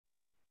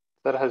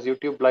Sir, has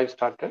YouTube live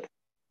started?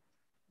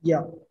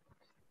 Yeah,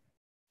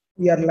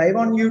 we are live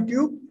on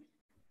YouTube.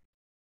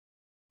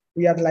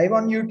 We are live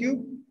on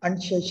YouTube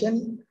and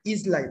session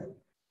is live.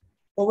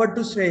 Over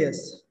to Shreyas.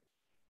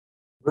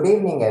 Good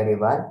evening,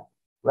 everyone.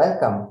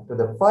 Welcome to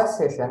the first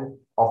session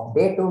of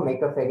Day 2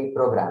 Maker Faire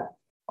program,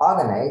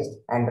 organized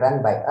and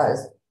run by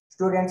us,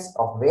 students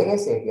of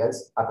various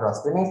areas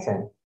across the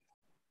nation.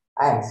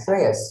 I am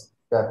Shreyas,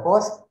 your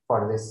host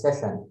for this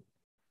session.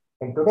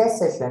 In today's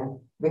session,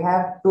 we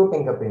have two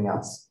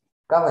Tinkerpreneurs,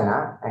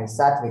 Kavana and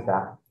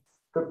Satvika,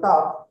 to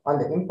talk on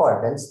the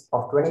importance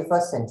of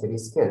 21st century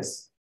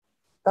skills.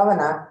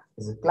 Kavana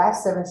is a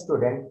class 7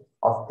 student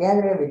of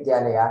Kendriya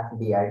Vidyalaya,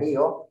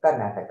 DRDO,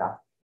 Karnataka.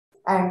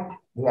 And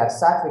we have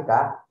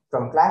Satvika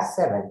from class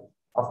 7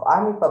 of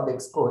Army Public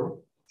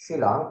School,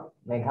 Shillong,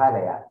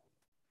 Meghalaya.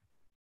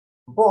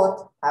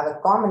 Both have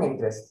a common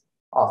interest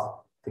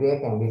of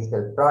creating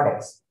digital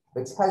products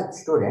which help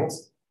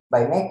students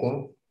by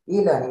making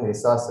e-learning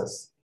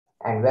resources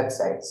and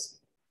websites.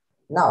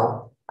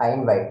 Now, I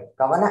invite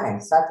Kavana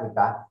and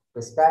Satvika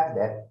to start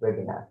their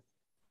webinar.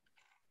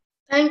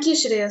 Thank you,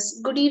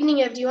 Shreyas. Good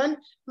evening, everyone.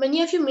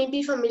 Many of you may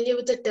be familiar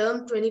with the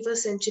term 21st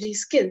century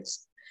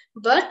skills.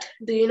 But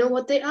do you know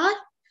what they are?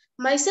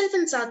 Myself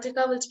and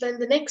Satvika will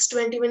spend the next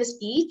 20 minutes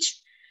each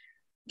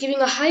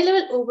giving a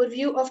high-level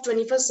overview of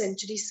 21st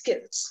century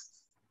skills.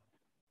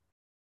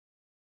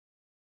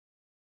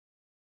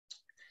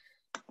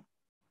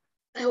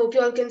 I hope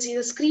you all can see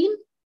the screen.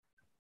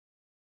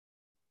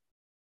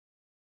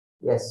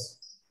 Yes,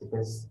 it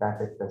is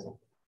started present.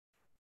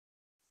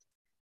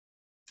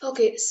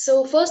 Okay,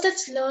 so first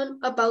let's learn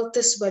about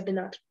this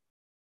webinar.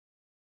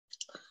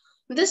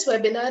 This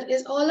webinar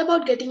is all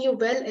about getting you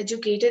well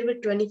educated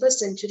with 21st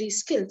century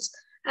skills,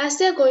 as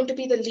they are going to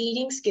be the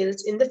leading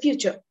skills in the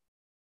future.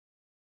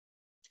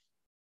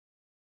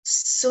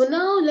 So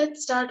now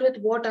let's start with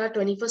what are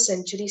 21st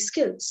century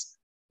skills.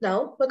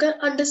 Now we're going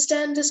to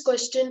understand this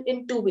question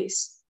in two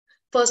ways.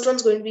 First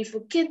one's going to be for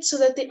kids so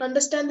that they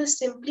understand this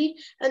simply,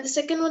 and the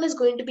second one is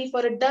going to be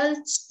for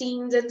adults,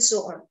 teens, and so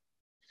on.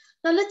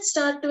 Now let's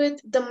start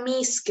with the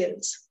me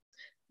skills.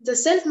 The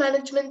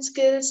self-management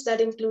skills that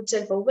include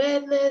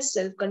self-awareness,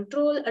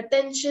 self-control,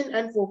 attention,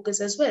 and focus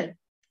as well.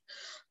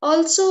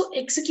 Also,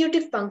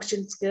 executive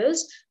function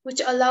skills, which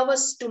allow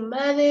us to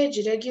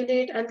manage,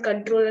 regulate, and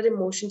control our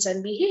emotions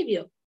and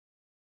behavior.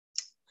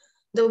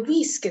 The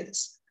we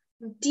skills.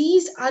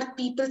 These are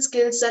people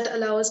skills that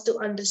allow us to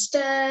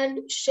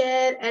understand,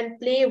 share, and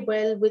play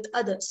well with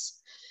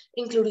others,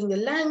 including the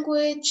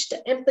language,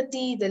 the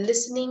empathy, the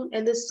listening,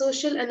 and the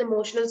social and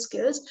emotional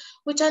skills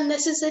which are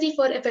necessary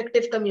for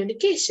effective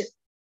communication,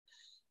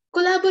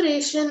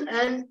 collaboration,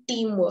 and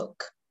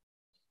teamwork.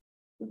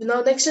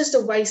 Now, next is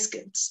the why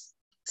skills.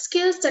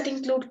 Skills that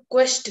include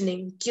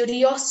questioning,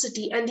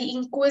 curiosity, and the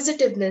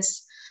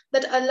inquisitiveness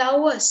that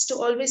allow us to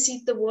always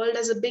see the world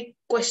as a big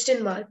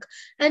question mark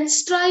and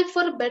strive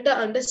for a better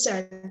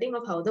understanding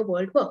of how the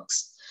world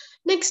works.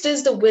 Next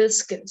is the will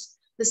skills,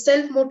 the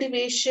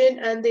self-motivation,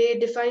 and they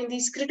define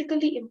these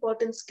critically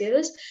important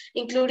skills,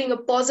 including a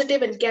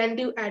positive and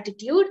can-do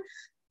attitude,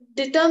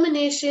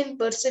 determination,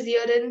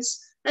 perseverance,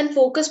 and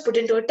focus put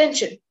into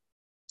attention.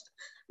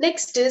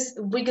 Next is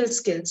wiggle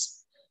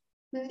skills,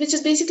 which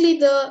is basically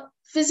the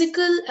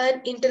physical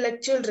and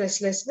intellectual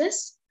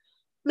restlessness,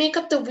 make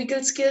up the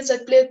wiggle skills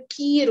that play a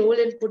key role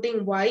in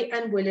putting why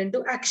and will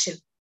into action.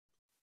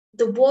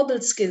 The verbal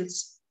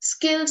skills,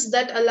 skills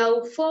that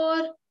allow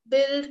for,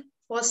 build,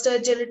 foster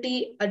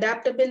agility,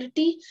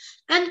 adaptability,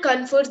 and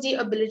confer the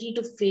ability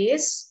to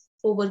face,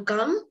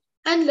 overcome,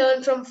 and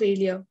learn from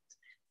failure.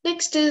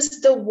 Next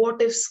is the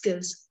what if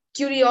skills,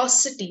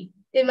 curiosity,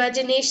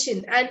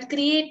 imagination, and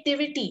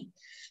creativity.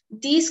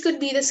 These could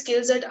be the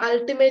skills that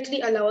ultimately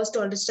allow us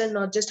to understand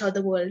not just how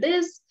the world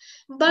is,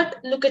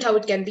 but look at how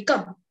it can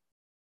become.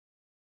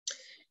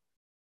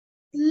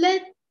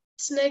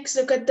 Let's next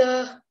look at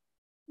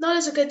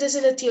let's look at this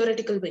in a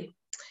theoretical way.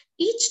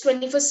 Each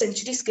 21st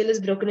century skill is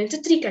broken into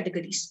three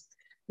categories: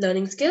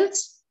 learning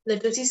skills,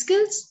 literacy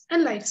skills,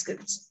 and life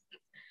skills.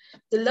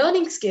 The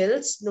learning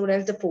skills, known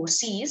as the 4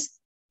 C's,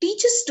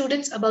 teaches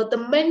students about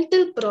the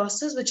mental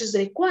process which is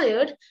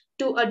required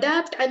to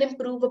adapt and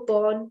improve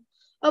upon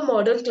a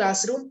modern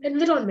classroom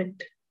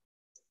environment.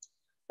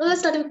 Now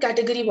let's start with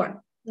category 1.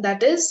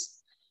 Let's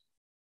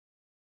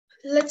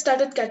start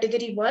with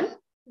category 1,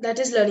 that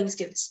is learning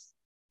skills.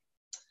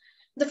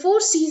 The 4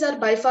 C's are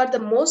by far the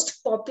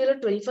most popular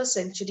 21st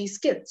century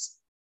skills.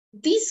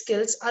 These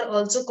skills are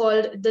also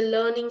called the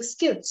learning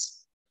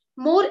skills.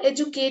 More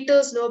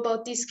educators know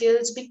about these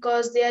skills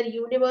because they are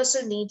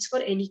universal needs for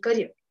any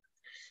career.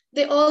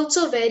 They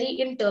also vary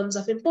in terms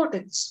of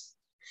importance.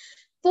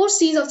 4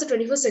 C's of the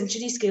 21st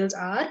century skills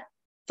are,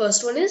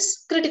 first one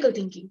is critical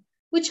thinking,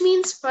 which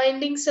means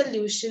finding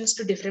solutions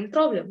to different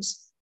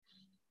problems.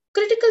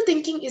 Critical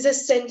thinking is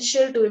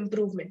essential to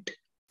improvement.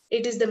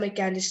 It is the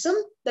mechanism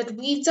that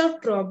weeds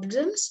out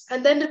problems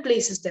and then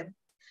replaces them.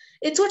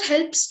 It's what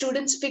helps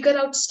students figure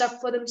out stuff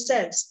for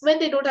themselves when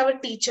they don't have a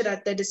teacher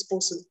at their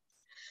disposal.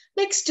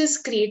 Next is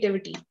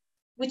creativity,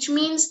 which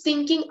means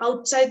thinking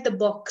outside the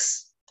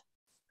box.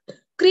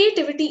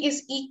 Creativity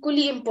is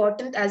equally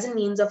important as a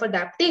means of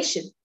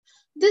adaptation.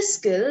 This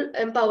skill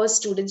empowers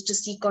students to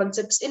see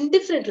concepts in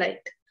different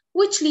light,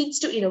 which leads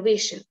to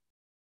innovation.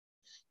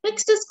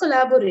 Next is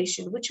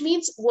collaboration, which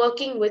means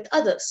working with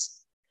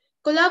others.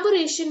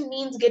 Collaboration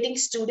means getting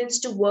students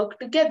to work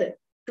together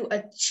to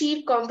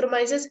achieve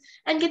compromises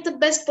and get the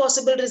best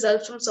possible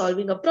results from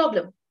solving a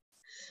problem.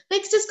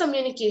 Next is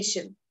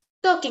communication,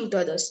 talking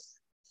to others.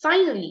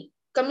 Finally,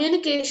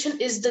 communication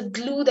is the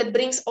glue that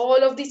brings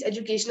all of these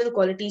educational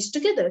qualities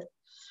together.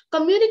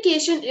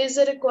 Communication is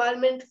a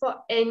requirement for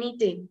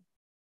anything.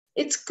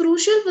 It's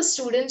crucial for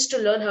students to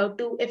learn how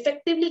to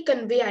effectively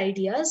convey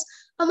ideas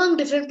among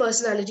different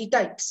personality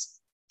types.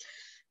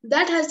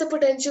 That has the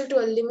potential to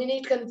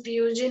eliminate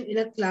confusion in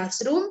a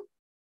classroom,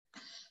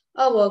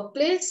 a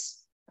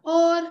workplace,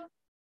 or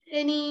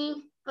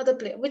any other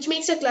place, which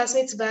makes your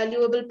classmates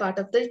valuable part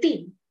of the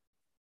team.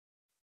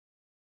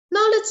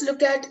 Now let's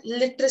look at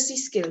literacy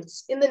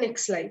skills in the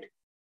next slide.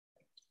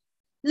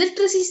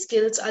 Literacy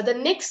skills are the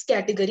next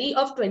category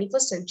of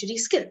 21st century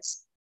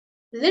skills.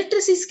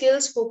 Literacy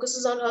skills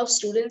focuses on how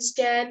students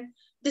can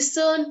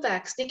discern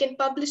facts, they can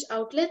publish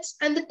outlets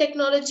and the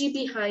technology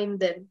behind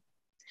them.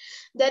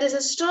 There is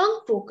a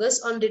strong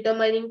focus on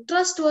determining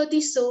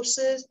trustworthy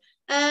sources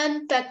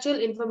and factual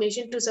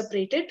information to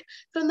separate it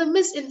from the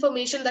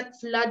misinformation that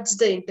floods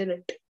the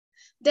internet.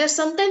 They are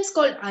sometimes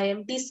called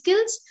IMT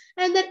skills,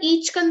 and they're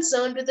each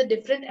concerned with a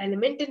different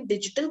element in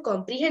digital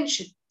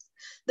comprehension.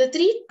 The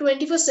three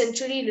 21st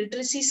century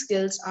literacy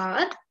skills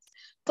are,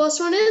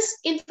 first one is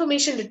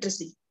information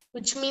literacy,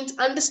 which means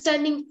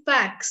understanding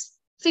facts,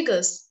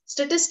 figures,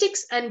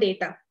 statistics, and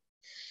data.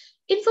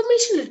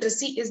 Information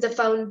literacy is the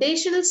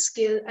foundational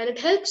skill and it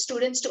helps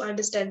students to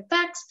understand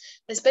facts,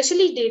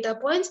 especially data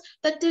points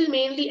that they'll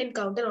mainly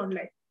encounter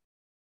online.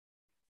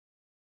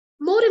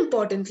 More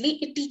importantly,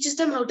 it teaches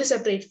them how to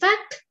separate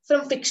fact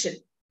from fiction.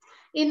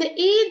 In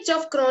the age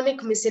of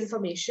chronic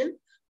misinformation,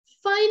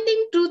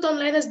 finding truth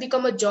online has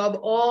become a job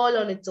all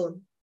on its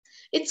own.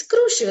 It's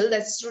crucial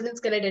that students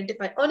can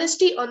identify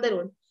honesty on their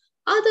own.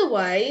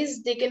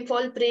 Otherwise, they can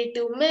fall prey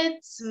to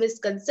myths,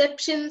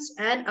 misconceptions,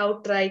 and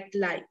outright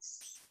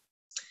lies.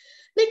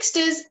 Next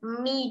is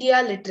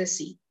media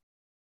literacy.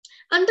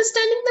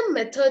 Understanding the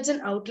methods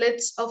and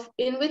outlets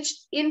in which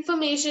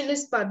information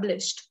is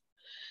published.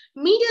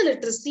 Media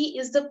literacy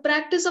is the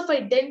practice of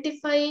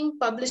identifying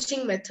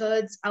publishing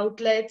methods,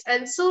 outlets,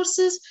 and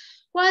sources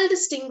while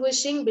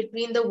distinguishing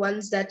between the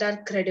ones that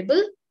are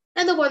credible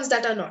and the ones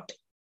that are not.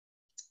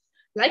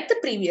 Like the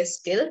previous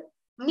skill,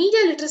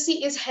 media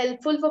literacy is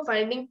helpful for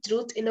finding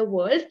truth in a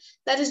world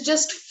that is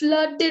just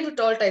flooded with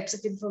all types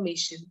of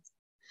information.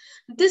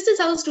 This is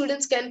how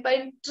students can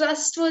find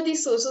trustworthy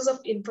sources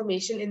of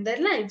information in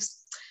their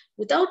lives.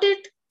 Without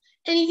it,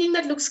 anything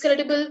that looks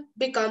credible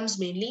becomes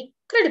mainly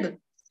credible.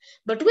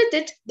 But with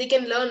it, they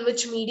can learn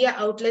which media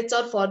outlets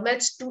or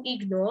formats to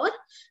ignore,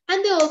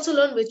 and they also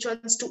learn which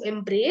ones to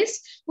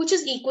embrace, which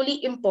is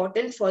equally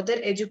important for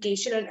their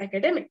education and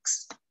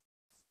academics.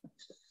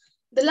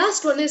 The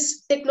last one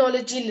is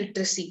technology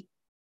literacy,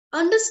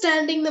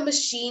 understanding the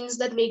machines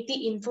that make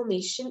the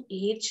information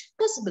age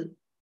possible.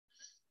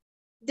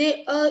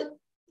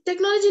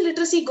 Technology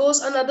literacy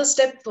goes another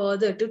step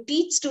further to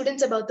teach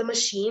students about the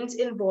machines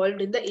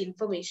involved in the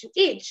information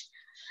age.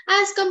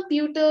 As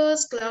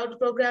computers, cloud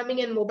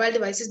programming, and mobile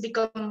devices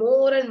become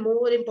more and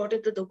more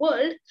important to the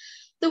world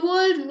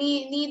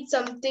needs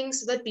something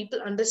so that people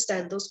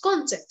understand those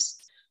concepts.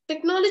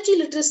 Technology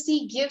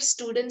literacy gives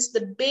students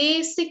the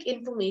basic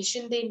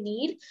information they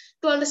need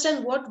to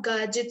understand what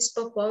gadgets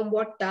perform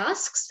what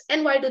tasks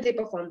and why do they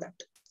perform that.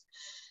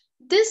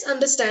 This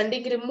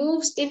understanding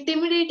removes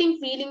intimidating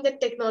feeling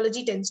that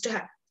technology tends to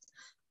have.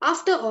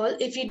 After all,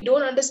 if you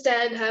don't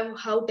understand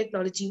how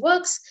technology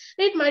works,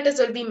 it might as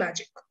well be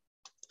magic.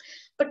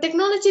 But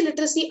technology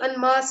literacy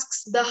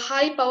unmasks the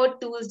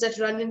high-powered tools that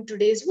run in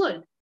today's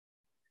world.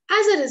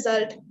 As a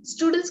result,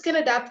 students can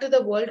adapt to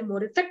the world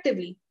more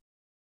effectively.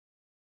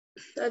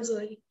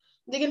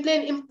 They can play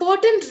an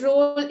important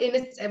role in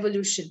its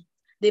evolution.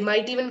 They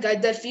might even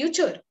guide their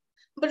future.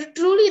 But to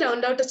truly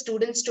round out a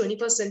student's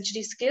 21st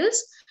century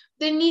skills,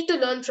 they need to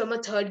learn from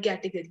a third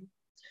category.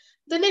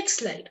 The next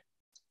slide,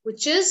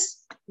 which is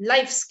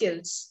life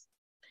skills.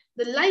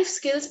 The life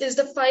skills is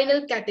the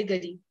final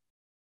category.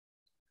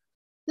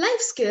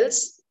 Life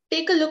skills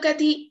take a look at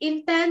the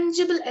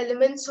intangible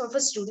elements of a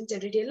student's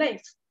everyday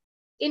life.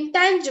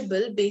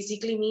 Intangible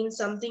basically means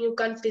something you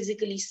can't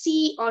physically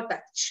see or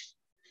touch.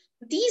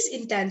 These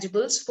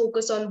intangibles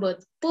focus on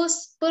both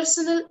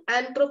personal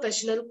and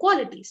professional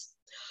qualities.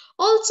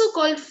 Also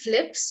called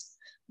flips,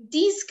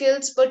 these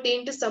skills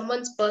pertain to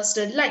someone's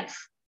personal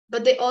life,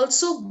 but they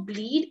also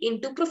bleed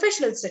into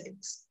professional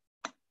settings.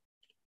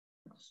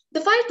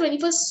 The 5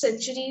 21st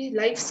century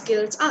life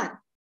skills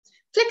are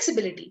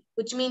flexibility,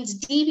 which means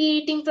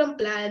deviating from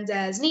plans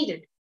as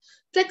needed.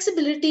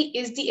 Flexibility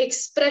is the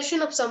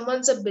expression of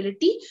someone's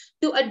ability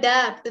to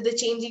adapt to the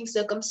changing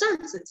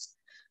circumstances.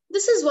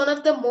 This is one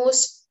of the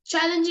most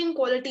challenging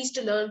qualities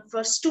to learn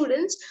for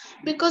students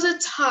because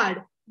it's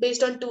hard.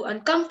 Based on two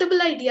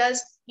uncomfortable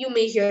ideas, you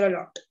may hear a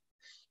lot.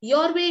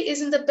 Your way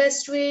isn't the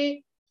best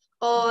way,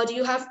 or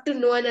you have to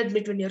know and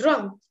admit when you're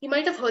wrong. You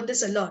might have heard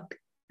this a lot,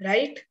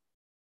 right?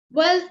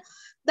 Well,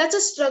 that's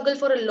a struggle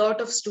for a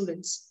lot of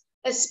students,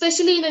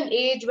 especially in an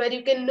age where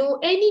you can know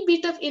any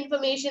bit of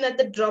information at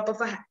the drop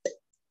of a hat.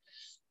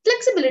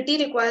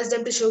 Flexibility requires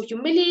them to show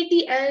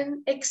humility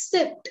and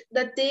accept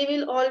that they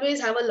will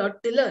always have a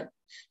lot to learn,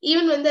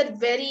 even when they're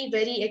very,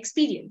 very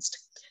experienced.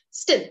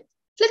 Still,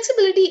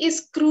 flexibility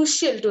is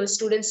crucial to a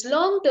student's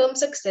long-term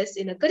success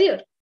in a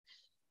career.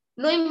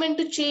 Knowing when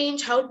to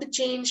change, how to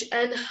change,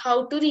 and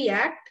how to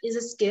react is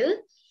a skill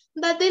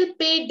that they'll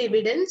pay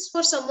dividends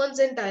for someone's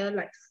entire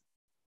life.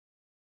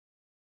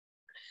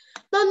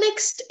 Now,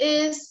 next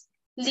is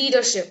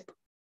leadership,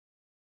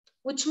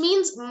 which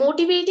means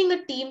motivating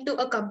a team to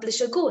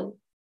accomplish a goal.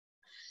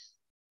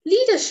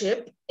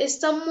 Leadership is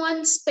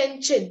someone's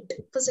penchant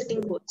for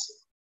setting goals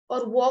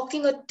or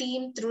walking a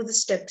team through the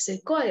steps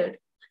required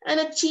and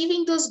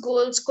achieving those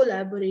goals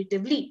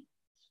collaboratively.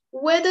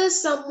 Whether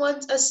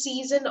someone's a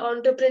seasoned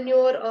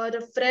entrepreneur or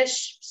a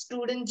fresh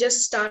student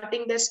just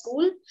starting their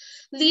school,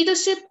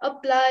 leadership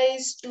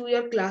applies to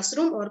your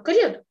classroom or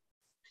career.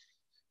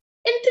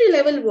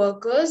 Entry-level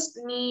workers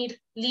need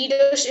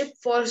leadership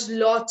for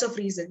lots of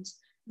reasons.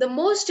 The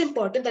most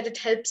important that it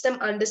helps them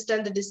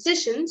understand the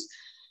decisions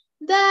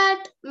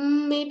that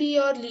maybe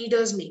your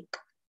leaders make.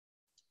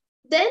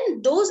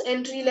 Then those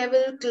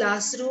entry-level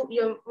classroom,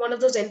 one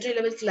of those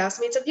entry-level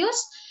classmates of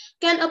yours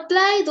can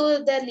apply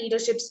their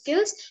leadership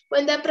skills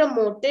when they're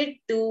promoted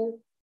to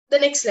the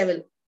next level.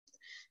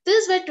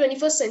 This is where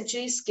 21st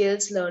century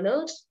skills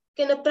learners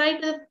can apply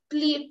the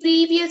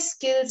previous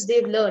skills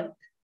they've learned.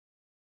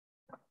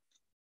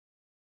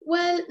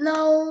 Well,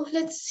 now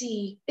let's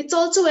see. It's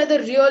also where the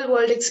real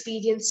world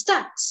experience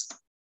starts.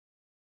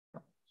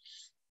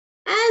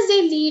 As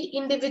they lead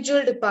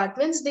individual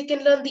departments, they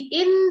can learn the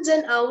ins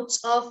and outs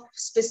of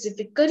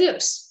specific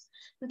careers.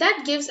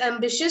 That gives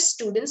ambitious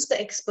students the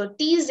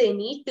expertise they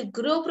need to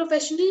grow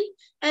professionally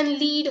and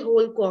lead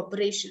whole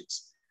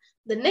corporations.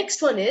 The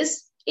next one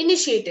is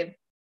initiative,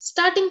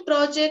 starting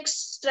projects,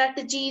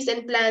 strategies,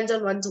 and plans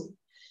on one's own.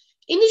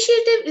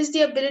 Initiative is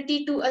the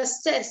ability to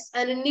assess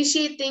and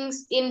initiate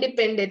things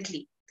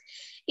independently.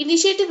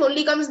 Initiative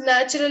only comes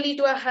naturally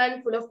to a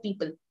handful of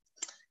people.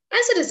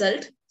 As a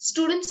result,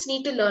 students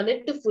need to learn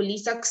it to fully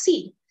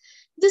succeed.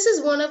 This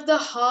is one of the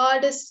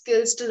hardest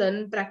skills to learn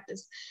and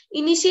practice.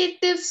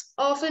 Initiatives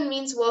often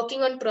means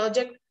working on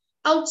projects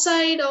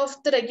outside of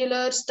the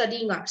regular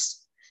studying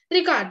hours.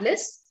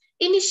 Regardless,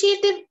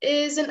 initiative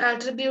is an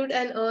attribute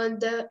and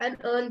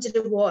earns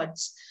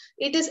rewards.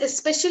 It is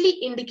especially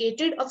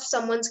indicated of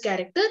someone's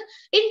character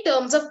in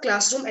terms of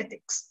classroom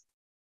ethics.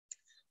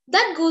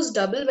 That goes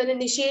double when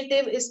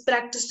initiative is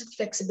practiced with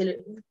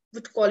flexibility,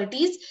 with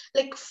qualities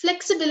like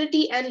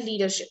flexibility and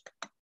leadership.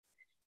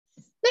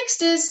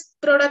 Next is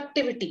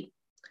productivity.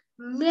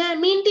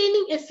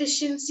 Maintaining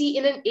efficiency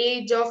in an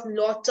age of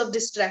lots of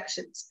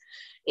distractions.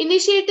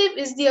 Initiative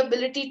is the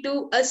ability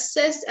to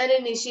assess and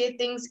initiate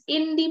things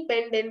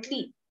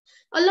independently.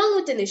 Along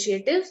with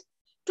initiative,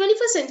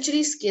 21st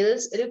century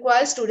skills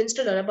require students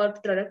to learn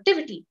about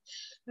productivity.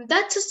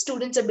 That's a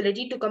student's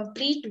ability to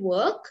complete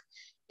work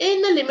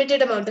in a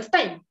limited amount of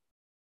time.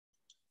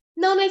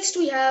 Now next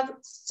we have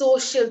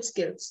social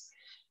skills,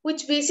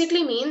 which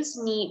basically means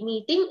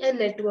meeting and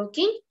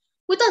networking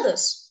with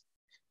others.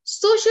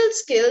 Social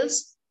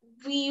skills,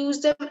 we use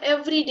them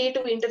every day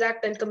to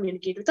interact and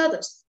communicate with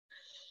others.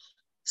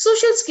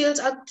 Social skills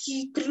are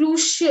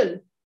crucial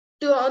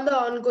on the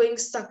ongoing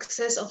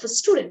success of a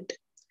student.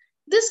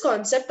 This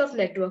concept of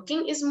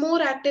networking is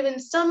more active in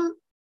some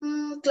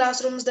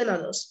classrooms than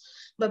others,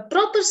 but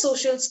proper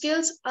social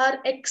skills are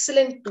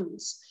excellent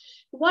tools.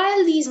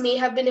 While these may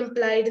have been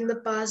implied in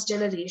the past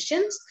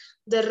generations,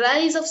 the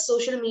rise of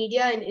social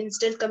media and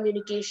instant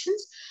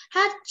communications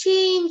have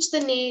changed the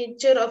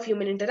nature of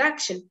human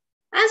interaction.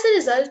 As a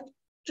result,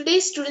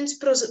 today's students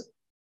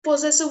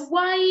possess a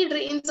wide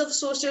range of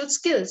social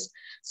skills.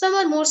 Some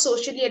are more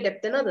socially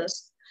adept than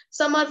others.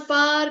 Some are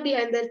far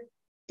behind their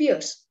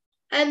peers.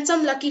 And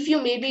some lucky few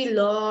may be a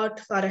lot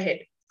far ahead.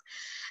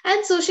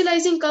 And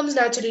socializing comes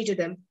naturally to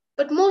them.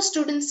 But most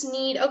students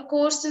need a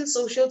course in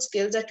social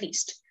skills at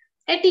least.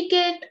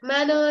 Etiquette,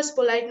 manners,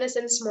 politeness,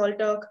 and small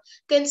talk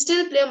can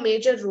still play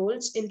major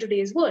roles in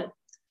today's world.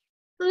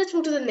 Now let's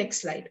move to the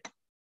next slide.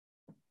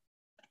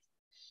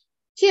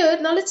 Here,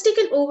 now let's take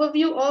an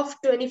overview of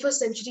 21st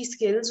century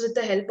skills with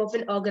the help of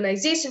an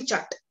organization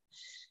chart.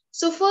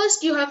 So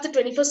first, you have the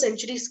 21st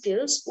century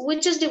skills,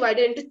 which is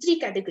divided into three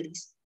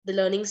categories: the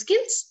learning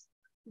skills,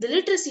 the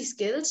literacy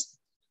skills,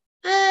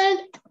 and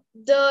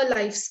the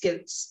life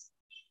skills.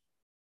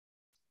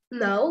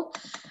 Now,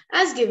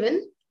 as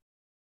given,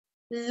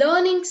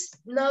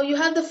 now you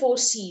have the 4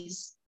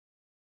 C's.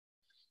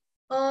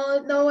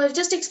 Now I've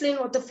just explained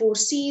what the 4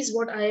 C's,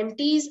 what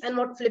IMTs, and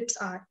what flips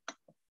are.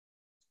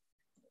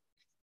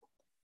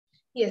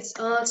 Yes,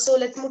 so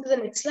let's move to the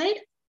next slide.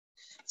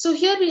 So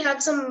here we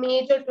have some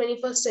major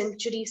 21st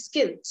century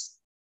skills.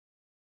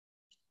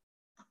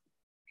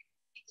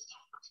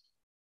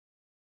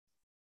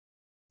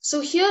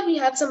 So here we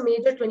have some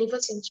major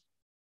 21st century.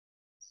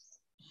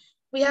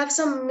 We have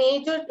some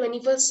major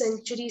 21st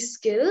century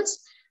skills,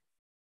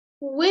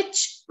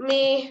 which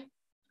may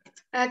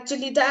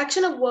actually, the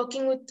action of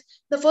working with,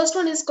 the first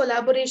one is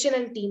collaboration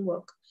and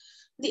teamwork.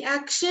 The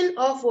action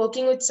of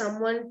working with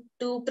someone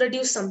to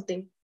produce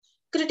something.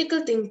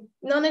 Critical thinking.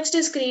 Now next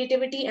is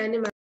creativity and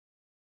imagination.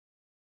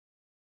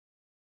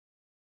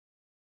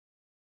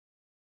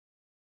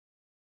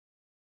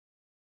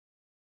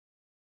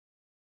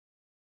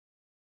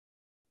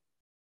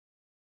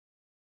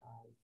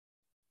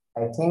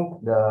 I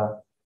think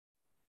the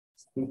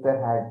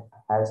speaker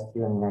has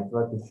few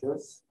network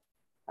issues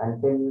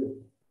until.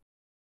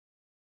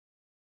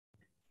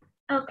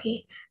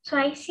 Okay, so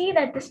I see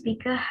that the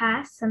speaker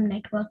has some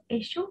network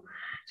issue.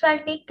 So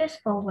I'll take this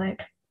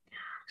forward.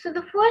 So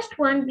the first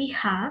one we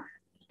have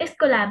is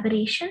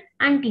collaboration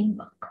and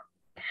teamwork.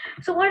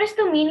 So what is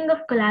the meaning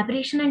of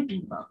collaboration and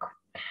teamwork?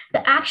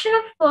 The action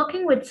of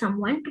working with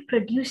someone to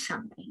produce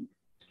something.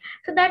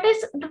 So that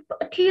is the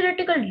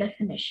theoretical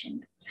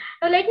definition.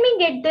 Now let me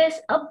get this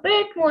a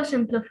bit more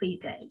simpler for you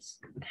guys.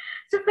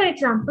 So for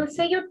example,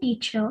 say your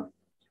teacher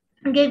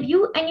gave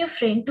you and your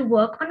friend to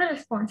work on a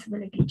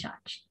responsibility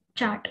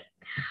chart.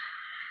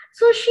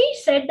 So she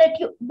said that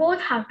you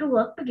both have to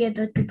work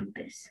together to do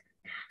this.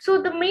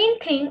 So the main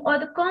thing or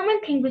the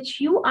common thing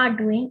which you are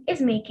doing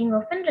is making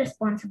of a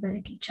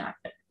responsibility chart.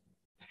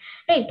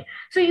 Right.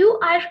 So you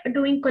are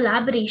doing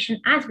collaboration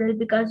as well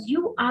because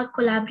you are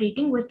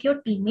collaborating with your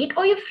teammate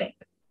or your friend.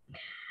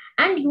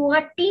 And you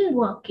are team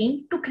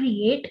working to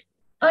create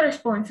a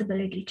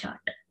responsibility chart.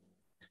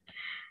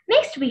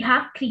 Next, we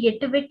have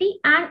creativity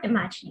and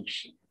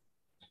imagination.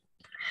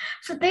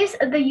 So this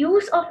the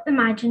use of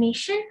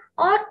imagination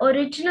or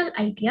original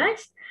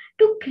ideas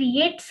to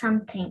create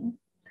something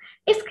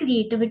is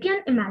creativity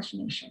and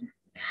imagination.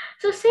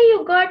 So say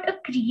you got a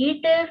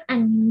creative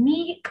and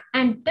unique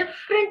and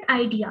different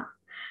idea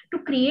to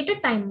create a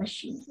time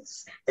machine.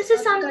 This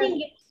is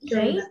something,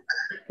 right?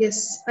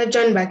 Yes, I've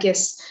joined back,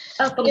 yes.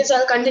 Okay, so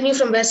I'll continue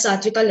from where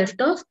Satvika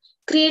left off.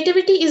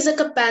 Creativity is the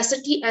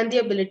capacity and the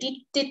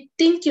ability to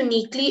think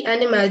uniquely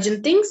and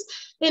imagine things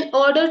in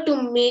order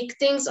to make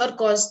things or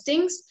cause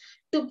things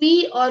to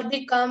be or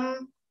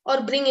become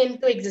or bring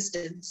into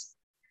existence.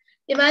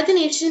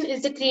 Imagination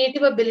is the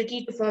creative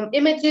ability to form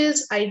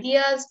images,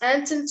 ideas,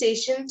 and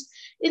sensations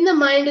in the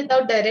mind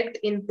without direct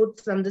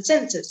input from the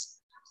senses,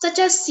 such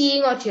as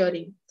seeing or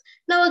hearing.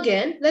 Now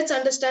again, let's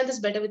understand this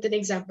better with an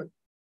example.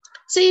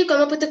 Say you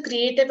come up with a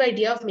creative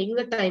idea of making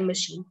a time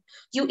machine.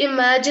 You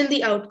imagine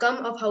the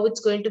outcome of how it's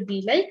going to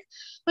be like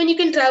when you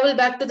can travel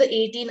back to the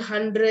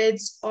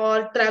 1800s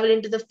or travel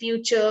into the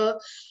future.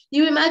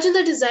 You imagine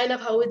the design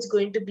of how it's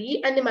going to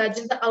be and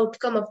imagine the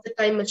outcome of the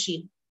time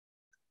machine.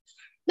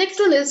 Next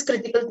one is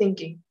critical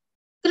thinking.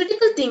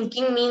 Critical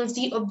thinking means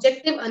the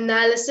objective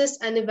analysis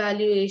and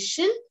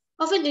evaluation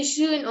of an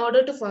issue in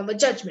order to form a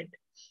judgment.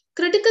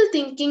 Critical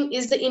thinking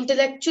is the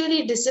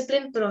intellectually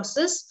disciplined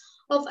process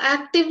of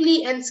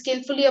actively and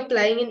skillfully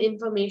applying an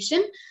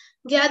information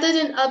gathered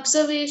in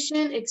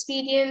observation,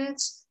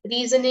 experience,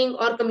 reasoning,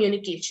 or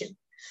communication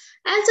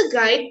as a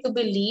guide to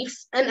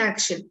belief and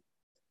action.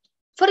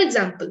 For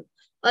example,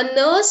 a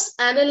nurse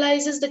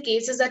analyzes the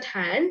cases at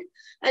hand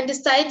and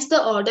decides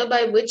the order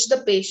by which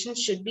the patient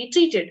should be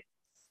treated.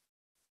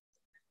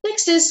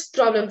 Next is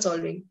problem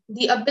solving,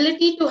 the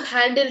ability to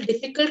handle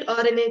difficult or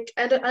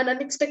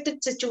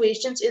unexpected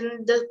situations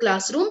in the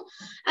classroom,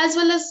 as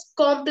well as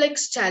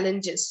complex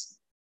challenges.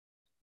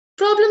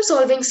 Problem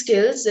solving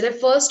skills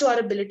refers to our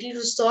ability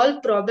to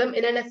solve problem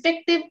in an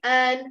effective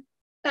and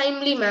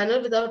timely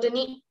manner without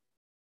any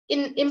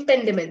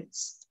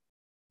impediments.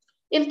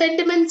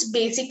 Impediments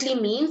basically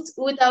means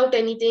without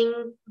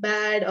anything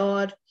bad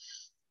or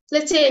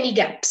let's say any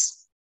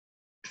gaps.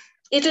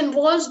 It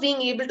involves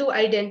being able to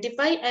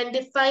identify and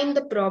define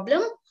the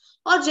problem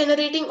or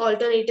generating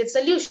alternative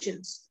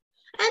solutions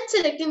and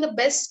selecting the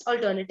best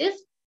alternative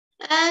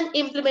and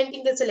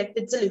implementing the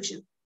selected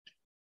solution.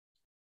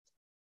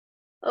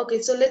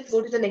 Okay, so let's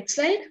go to the next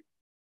slide.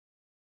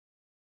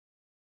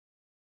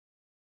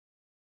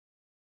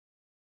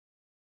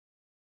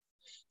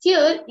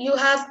 Here you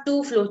have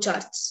two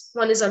flowcharts.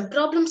 One is on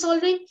problem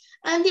solving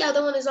and the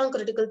other one is on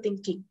critical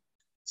thinking.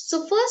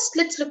 So first,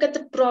 let's look at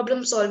the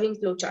problem solving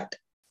flowchart.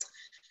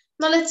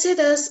 Now let's say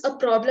there's a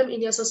problem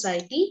in your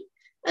society,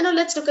 and now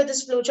let's look at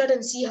this flowchart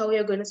and see how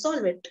you're going to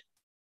solve it.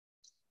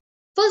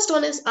 First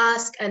one is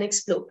ask and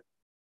explore.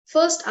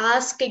 First,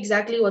 ask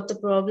exactly what the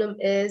problem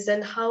is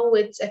and how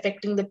it's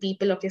affecting the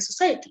people of your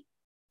society.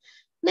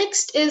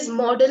 Next is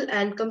model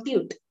and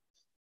compute.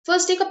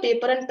 First, take a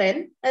paper and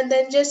pen and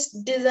then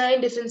just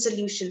design different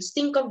solutions.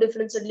 Think of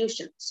different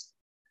solutions.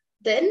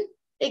 Then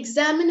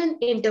examine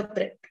and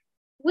interpret,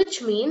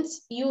 which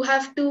means you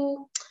have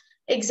to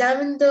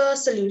examine the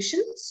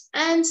solutions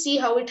and see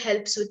how it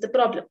helps with the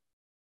problem.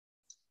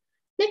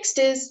 Next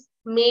is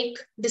make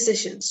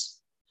decisions.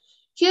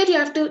 Here you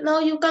have to, now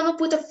you come up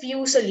with a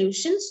few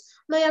solutions.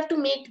 Now you have to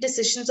make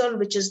decisions on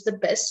which is the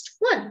best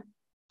one.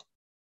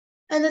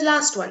 And the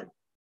last one,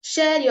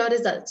 share your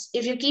results.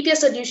 If you keep your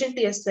solution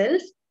to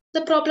yourself,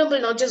 the problem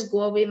will not just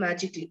go away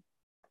magically.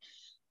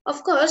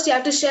 Of course, you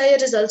have to share your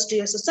results to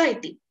your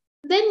society.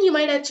 Then you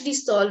might actually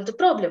solve the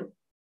problem.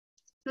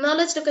 Now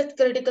let's look at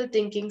critical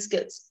thinking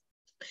skills.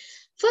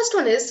 First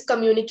one is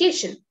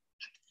communication.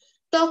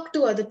 Talk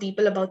to other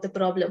people about the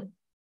problem.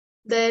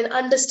 Then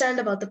understand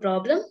about the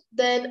problem.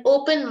 Then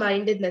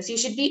open-mindedness. You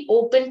should be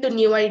open to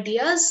new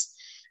ideas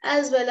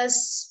as well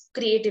as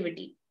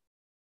creativity.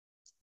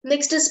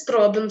 Next is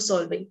problem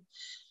solving.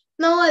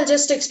 Now I'll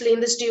just explain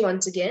this to you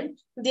once again.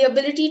 The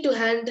ability to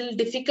handle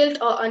difficult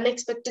or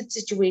unexpected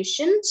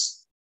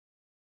situations.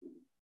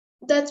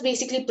 That's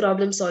basically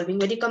problem solving,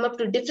 where you come up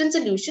to different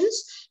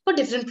solutions for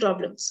different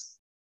problems.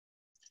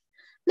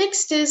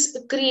 Next is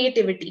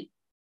creativity.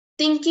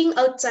 Thinking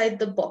outside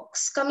the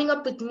box, coming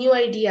up with new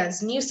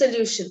ideas, new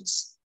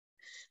solutions.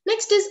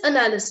 Next is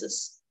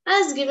analysis,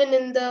 as given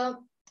in the,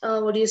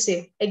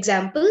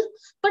 example,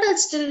 but I'll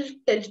still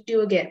tell it to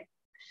you again.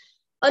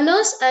 A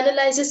nurse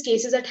analyzes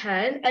cases at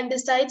hand and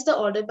decides the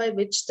order by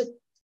which the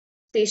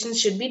patient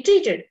should be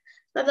treated.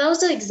 Now that was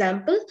the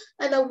example,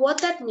 and now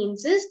what that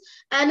means is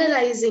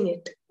analyzing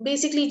it,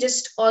 basically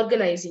just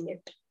organizing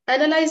it.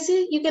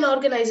 Analyzing, you can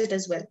organize it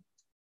as well.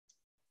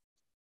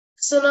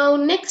 So now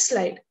next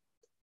slide.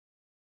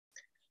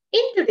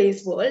 In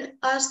today's world,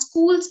 our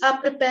schools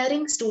are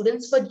preparing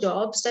students for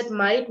jobs that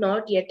might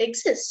not yet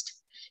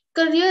exist.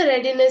 Career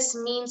readiness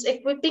means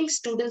equipping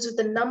students with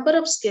a number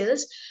of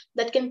skills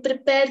that can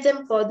prepare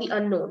them for the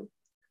unknown.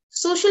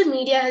 Social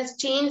media has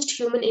changed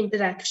human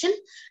interaction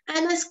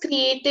and has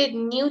created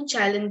new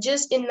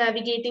challenges in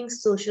navigating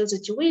social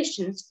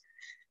situations.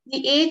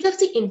 The age of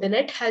the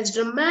internet has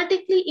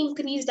dramatically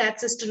increased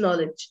access to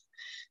knowledge.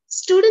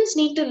 Students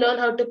need to learn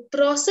how to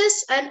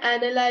process and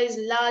analyze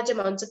large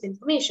amounts of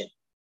information.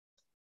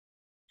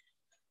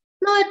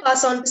 Now I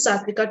pass on to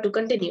Satvika to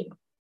continue.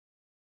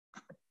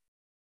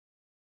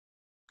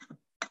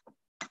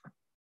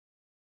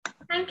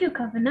 Thank you,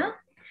 Governor.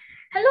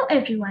 Hello,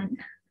 everyone.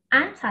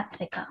 I'm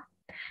Satvika.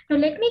 Now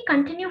let me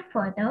continue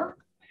further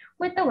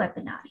with the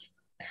webinar.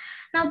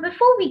 Now,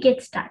 before we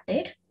get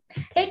started,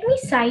 let me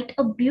cite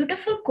a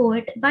beautiful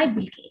quote by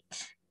Bill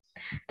Gates.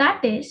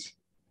 That is,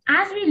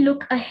 as we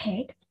look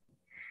ahead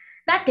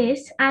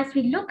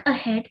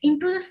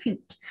into the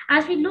future,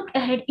 as we look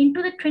ahead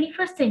into the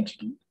 21st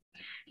century,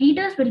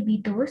 leaders will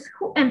be those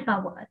who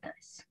empower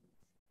others.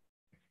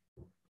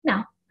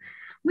 Now,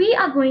 we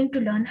are going to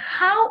learn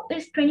how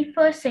is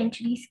 21st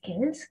century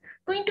skills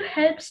going to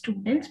help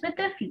students with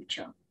their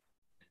future.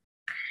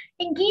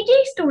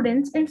 Engaging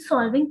students in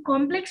solving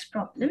complex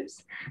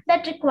problems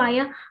that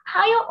require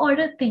higher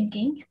order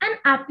thinking and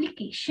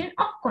application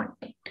of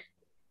content,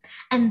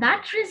 and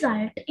that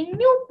result in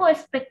new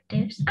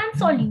perspectives and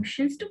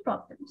solutions to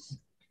problems.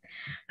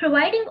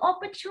 Providing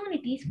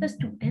opportunities for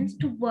students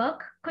to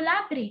work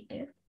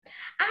collaborative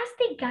as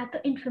they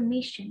gather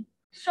information,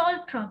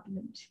 solve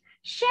problems,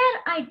 share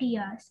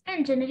ideas,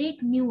 and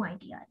generate new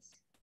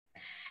ideas.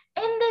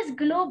 In this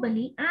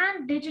globally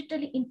and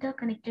digitally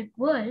interconnected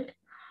world,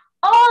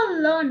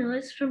 all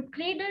learners from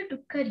cradle to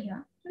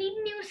career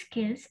need new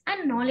skills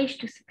and knowledge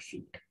to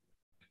succeed.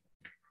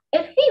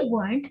 If we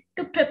want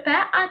to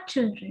prepare our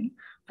children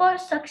for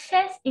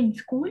success in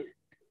school,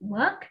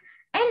 work,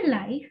 and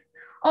life,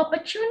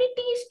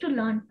 opportunities to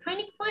learn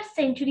 21st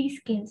century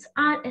skills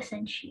are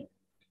essential.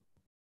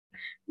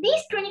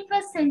 These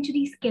 21st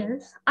century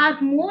skills are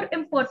more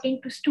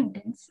important to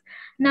students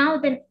now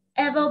than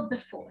ever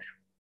before.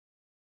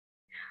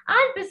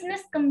 Our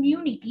business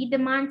community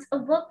demands a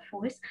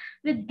workforce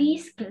with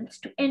these skills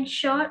to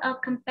ensure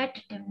our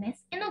competitiveness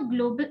in a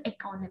global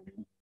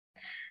economy.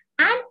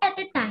 And at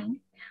a time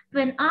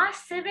when our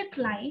civic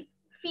life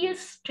feels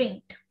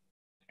strained,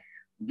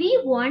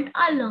 we want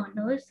our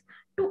learners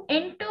to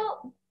enter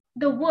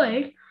the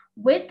world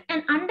with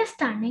an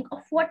understanding of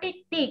what it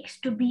takes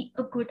to be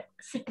a good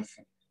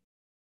citizen.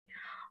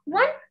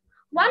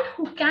 One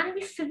who can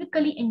be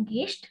civically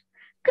engaged,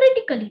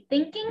 critically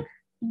thinking,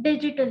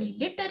 digitally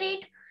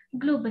literate,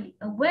 globally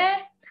aware,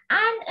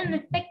 and an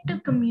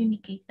effective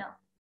communicator.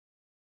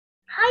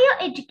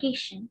 Higher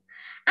education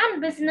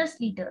and business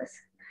leaders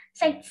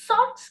cite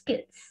soft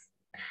skills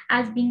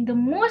as being the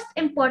most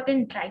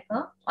important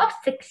driver of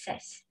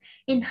success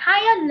in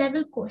higher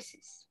level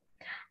courses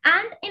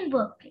and in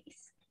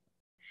workplace.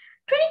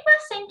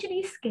 21st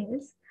century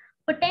skills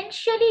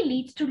potentially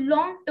leads to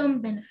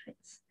long-term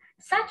benefits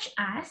such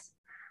as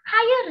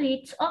higher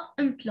rates of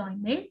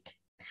employment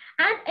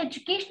and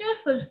educational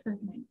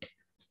fulfillment.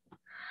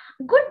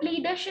 Good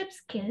leadership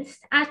skills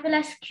as well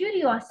as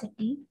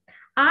curiosity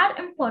are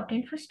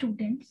important for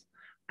students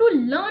to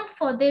learn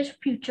for their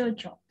future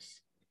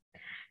jobs.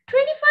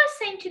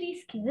 21st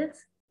century skills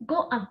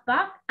go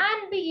above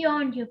and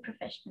beyond your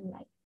professional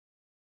life.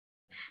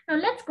 Now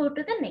let's go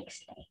to the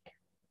next slide.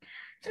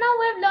 So now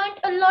we've learned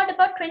a lot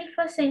about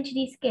 21st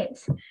century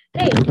skills,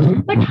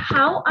 right? But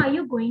how are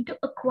you going to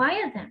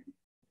acquire them?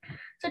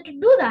 So to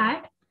do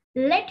that,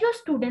 Let your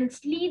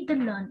students lead the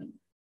learning.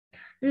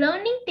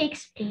 Learning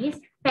takes place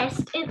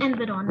best in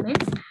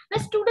environments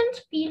where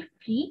students feel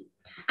free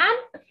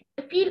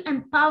and feel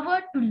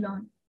empowered to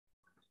learn.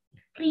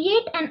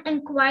 Create an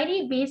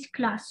inquiry-based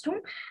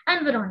classroom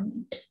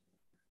environment.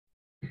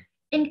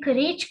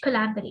 Encourage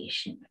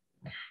collaboration.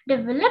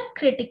 Develop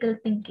critical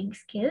thinking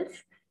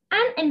skills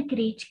and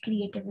encourage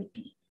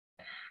creativity.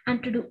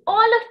 And to do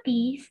all of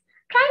these,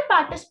 try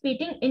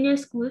participating in your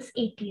school's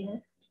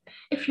ATL.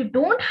 If you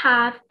don't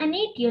have an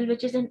ATL,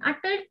 which is an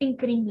adult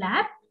tinkering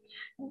lab,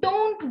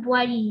 don't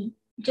worry.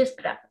 Just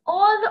grab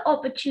all the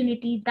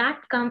opportunities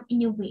that come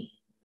in your way.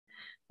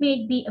 May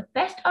it be a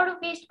best out of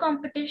waste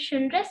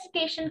competition,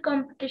 recitation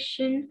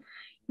competition.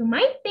 You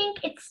might think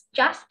it's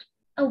just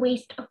a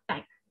waste of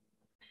time.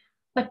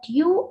 But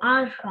you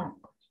are wrong.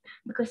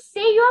 Because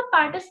say you are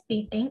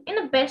participating in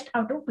a best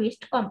out of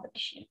waste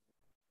competition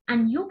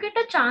and you get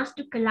a chance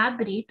to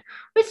collaborate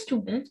with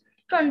students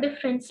from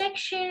different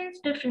sections,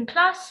 different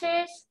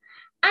classes,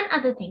 and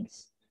other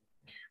things,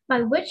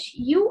 by which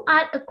you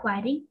are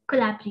acquiring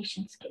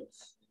collaboration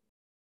skills.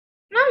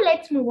 Now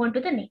let's move on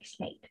to the next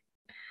slide.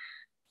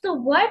 So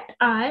what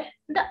are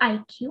the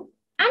IQ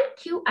and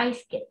QI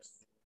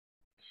skills?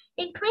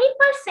 In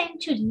 21st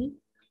century,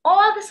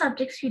 all the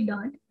subjects you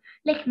learn,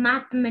 like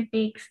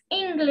mathematics,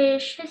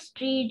 English,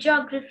 history,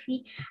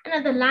 geography, and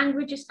other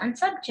languages and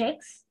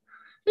subjects,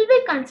 will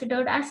be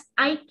considered as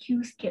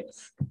IQ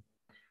skills.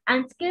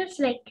 And skills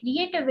like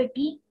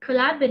creativity,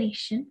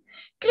 collaboration,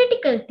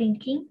 critical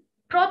thinking,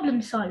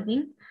 problem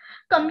solving,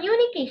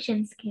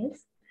 communication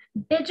skills,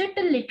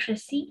 digital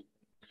literacy,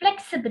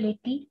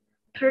 flexibility,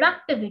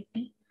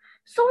 productivity,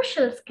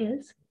 social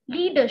skills,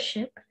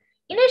 leadership,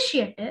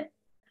 initiative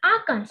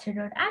are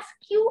considered as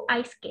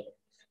QI skills.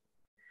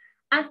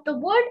 As the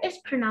word is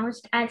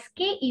pronounced as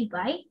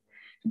KEY,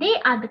 they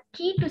are the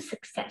key to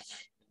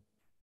success.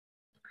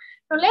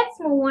 Now let's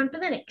move on to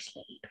the next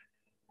slide.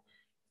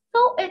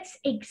 So it's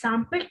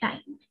example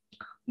time.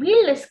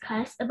 We'll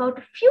discuss about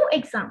a few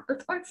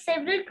examples on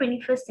several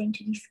 21st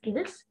century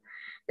skills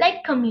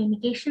like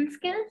communication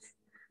skills,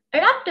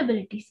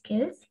 adaptability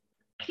skills,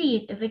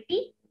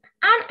 creativity,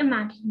 and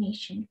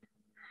imagination.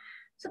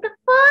 So the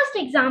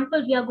first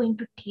example we are going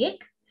to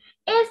take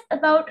is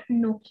about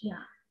Nokia.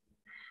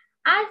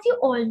 As you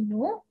all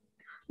know,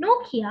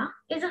 Nokia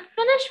is a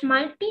Finnish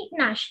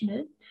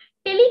multinational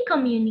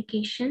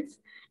telecommunications,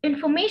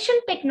 information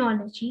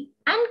technology,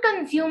 and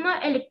consumer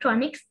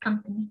electronics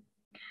company,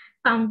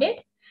 founded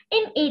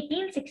in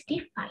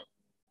 1865.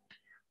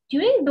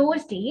 During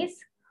those days,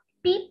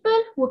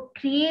 people were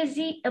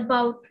crazy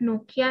about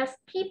Nokia's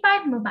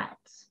keypad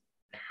mobiles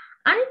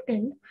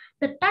until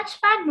the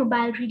touchpad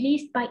mobile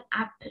released by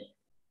Apple.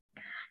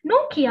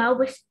 Nokia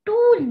was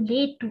too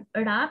late to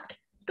adapt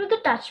to the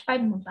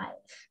touchpad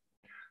mobiles,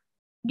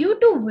 due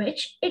to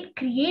which it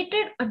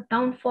created a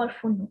downfall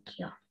for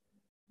Nokia.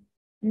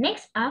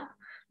 Next up,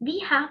 we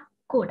have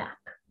Kodak.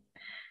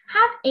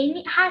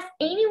 Has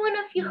any one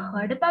of you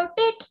heard about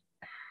it?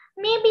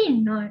 Maybe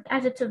not,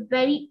 as it's a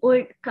very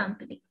old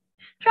company.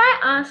 Try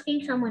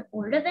asking someone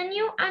older than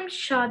you, I'm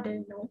sure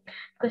they'll know,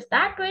 because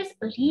that was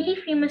a really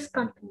famous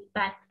company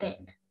back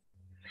then.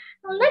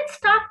 Now let's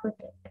start with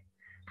it.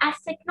 As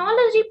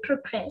technology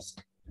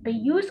progressed, the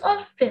use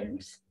of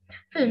films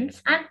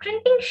and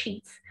printing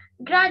sheets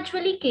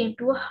gradually came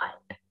to a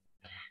halt.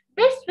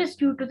 This was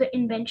due to the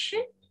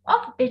invention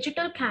of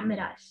digital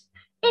cameras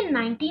in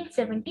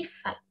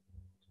 1975.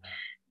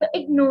 The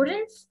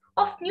ignorance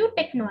of new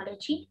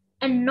technology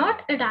and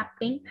not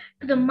adapting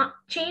to the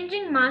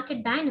changing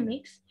market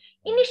dynamics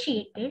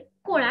initiated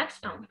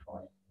Kodak's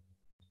downfall.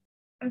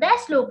 Their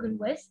slogan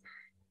was,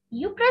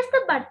 "You press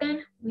the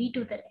button, we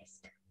do the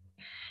rest."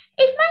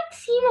 It might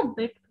seem a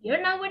bit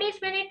weird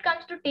nowadays when it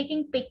comes to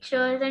taking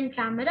pictures and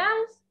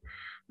cameras,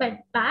 but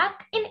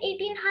back in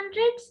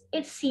 1800s,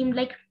 it seemed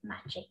like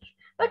magic.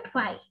 But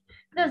why?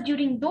 Because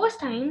during those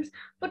times,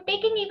 for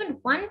taking even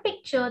one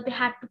picture, they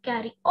had to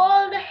carry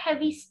all the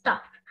heavy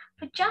stuff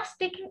for just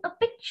taking a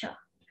picture.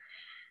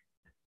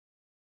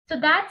 So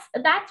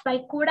that's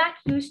why Kodak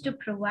used to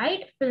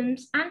provide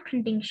films and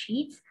printing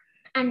sheets.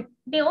 And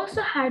they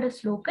also had a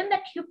slogan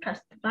that you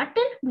press the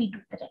button, we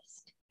do the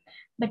rest.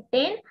 But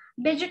then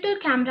digital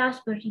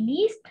cameras were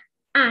released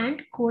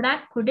and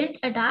Kodak couldn't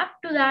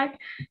adapt to that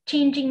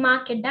changing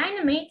market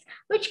dynamics,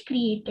 which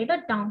created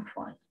a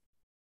downfall.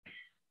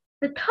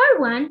 The third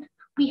one,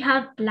 we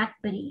have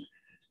BlackBerry.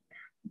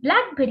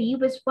 BlackBerry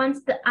was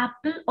once the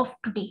Apple of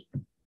today.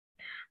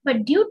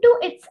 But due to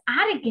its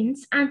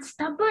arrogance and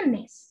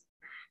stubbornness,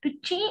 to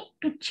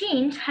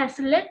change has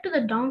led to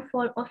the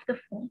downfall of the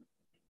phone.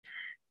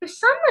 To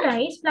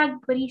summarize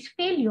BlackBerry's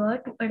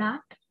failure to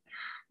adapt,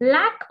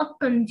 lack of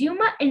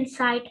consumer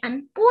insight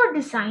and poor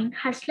design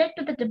has led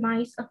to the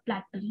demise of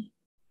BlackBerry.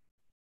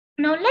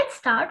 Now let's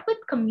start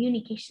with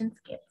communication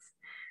skills.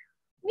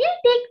 We'll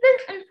take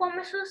this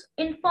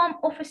in form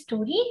of a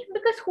story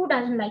because who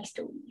doesn't like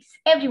stories?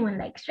 Everyone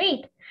likes,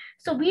 right?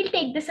 So we'll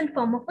take this in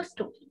form of a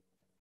story.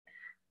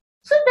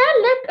 So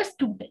there lived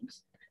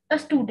a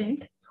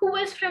student who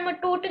was from a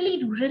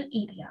totally rural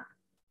area.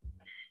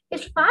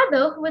 His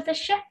father, who was a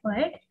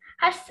shepherd,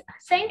 has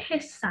sent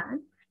his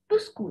son to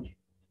school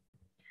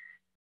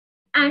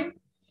and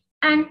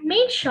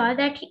made sure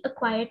that he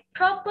acquired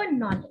proper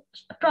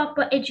knowledge,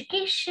 proper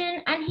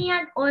education, and he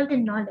had all the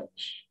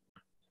knowledge.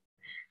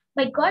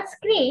 By God's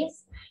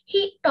grace,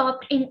 he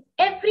topped in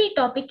every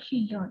topic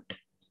he learned.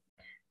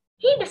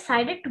 He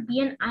decided to be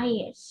an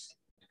IAS.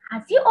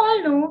 As you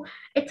all know,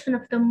 it's one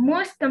of the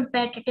most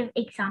competitive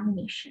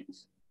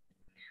examinations.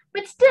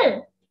 But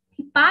still,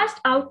 he passed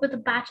out with a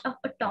badge of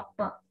a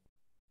topper.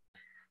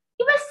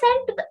 He was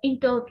sent to the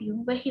interview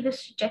where he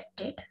was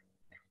rejected.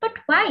 But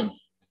why?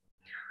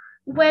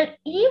 Well,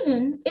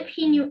 even if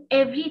he knew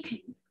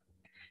everything,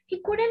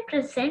 he couldn't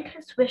present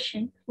his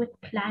vision with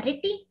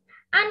clarity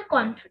and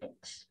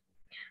confidence,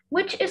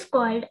 which is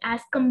called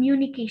as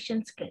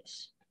communication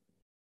skills.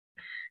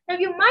 Now,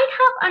 you might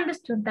have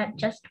understood that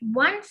just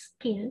one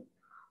skill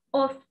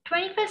of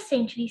 21st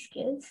century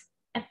skills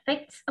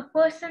affects a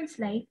person's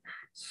life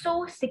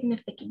so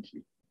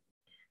significantly.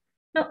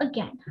 Now,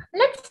 again,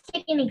 let's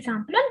take an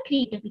example on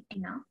creativity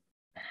now.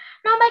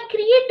 Now, by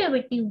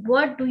creativity,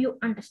 what do you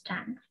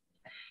understand?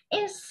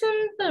 In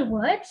simple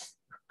words,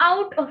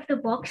 out of the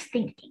box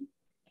thinking,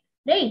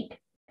 right?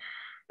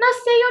 Now,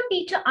 say your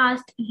teacher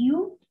asked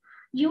you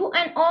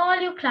and all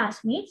your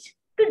classmates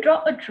to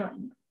draw a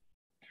drawing.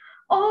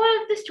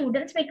 All of the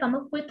students may come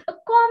up with a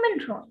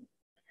common drawing.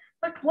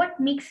 But what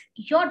makes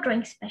your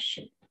drawing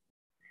special?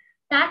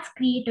 That's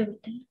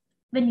creativity.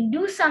 When you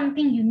do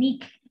something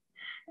unique,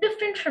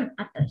 different from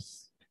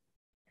others.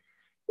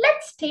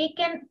 Let's take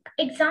an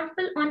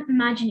example on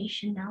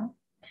imagination now.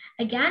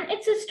 Again,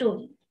 it's a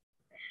story.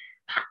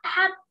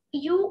 Have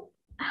you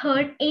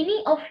heard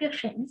any of your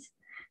friends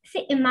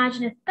say,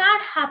 imagine if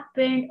that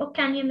happened, or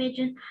can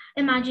you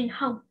imagine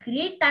how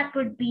great that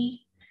would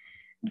be?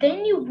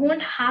 Then you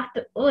won't have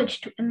the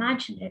urge to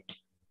imagine it.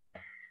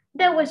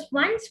 There was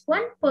once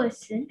one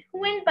person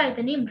who went by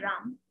the name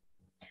Ram,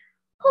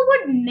 who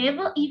would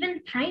never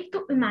even try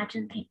to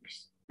imagine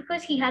things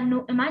because he had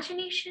no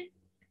imagination.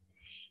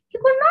 He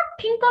could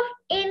not think of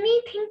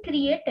anything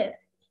creative,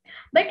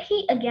 but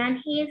he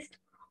again aced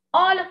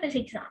all of his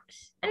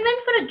exams and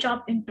went for a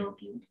job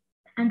interview.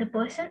 And the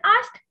person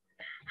asked,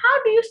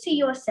 how do you see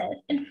yourself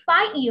in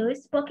 5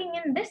 years working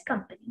in this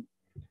company?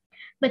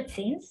 But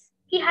since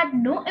he had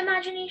no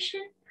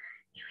imagination,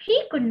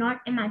 he could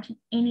not imagine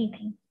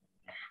anything.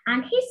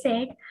 And he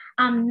said,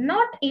 I'm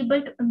not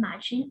able to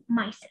imagine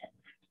myself.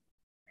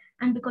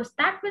 And because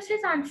that was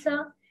his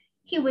answer,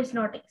 he was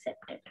not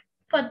accepted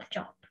for the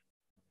job.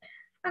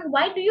 And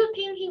why do you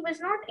think he was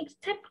not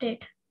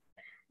accepted?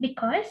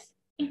 Because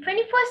in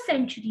 21st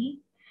century,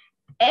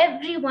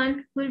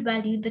 everyone will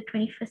value the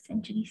 21st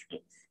century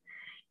skills.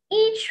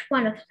 Each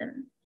one of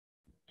them.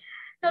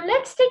 Now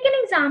let's take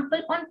an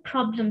example on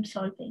problem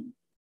solving.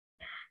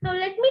 Now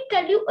let me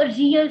tell you a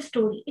real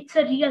story. It's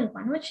a real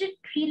one, which it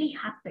really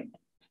happened,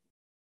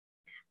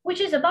 which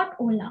is about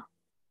Ola.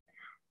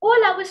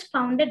 Ola was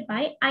founded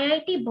by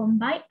IIT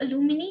Bombay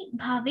alumni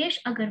Bhavesh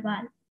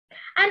Agarwal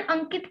and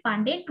Ankit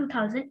Pandey in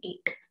 2008.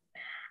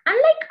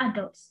 Unlike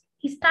others,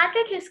 he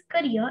started his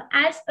career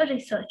as a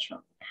researcher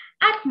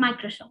at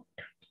Microsoft.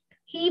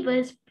 He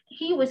was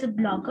a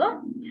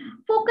blogger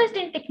focused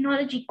in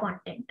technology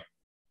content.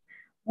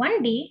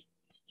 One day,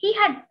 he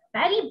had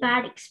very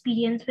bad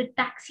experience with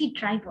taxi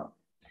driver.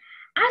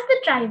 As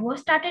the driver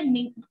started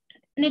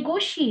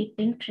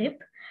negotiating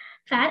trip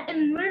fare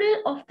in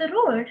middle of the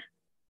road,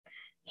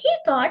 he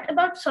thought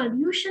about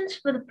solutions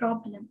for the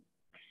problem.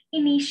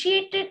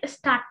 Initiated a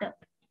startup,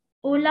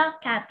 Ola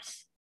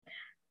Cabs.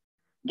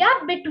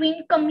 Gap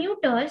between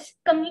commuters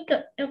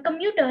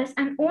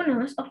and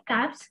owners of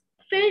cabs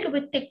filled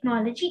with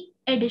technology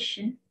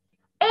addition.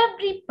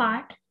 Every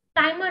part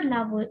timer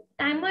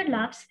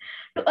loves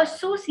to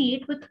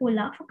associate with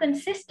Ola for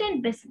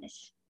consistent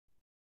business.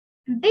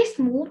 This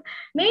move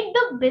made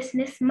the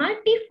business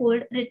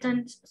multi-fold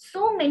returns.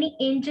 So many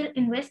angel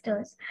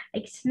investors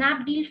like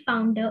Snapdeal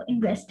founder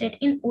invested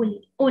in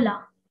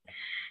Ola.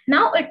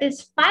 Now it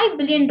is $5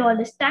 billion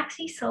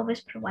taxi service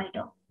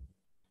provider.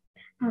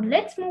 Now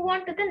let's move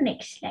on to the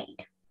next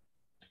slide.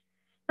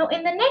 Now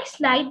in the next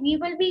slide, we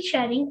will be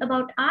sharing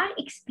about our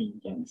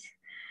experience.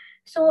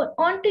 So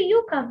on to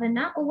you,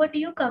 Kavana. Over to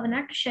you,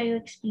 Kavana, to share your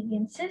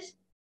experiences.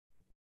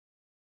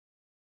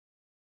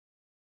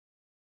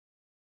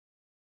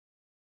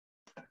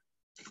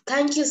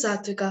 Thank you,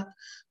 Satvika.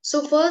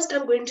 So first,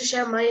 I'm going to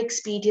share my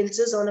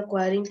experiences on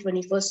acquiring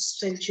 21st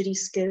century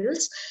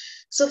skills.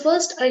 So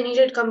first, I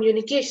needed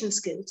communication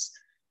skills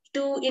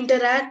to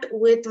interact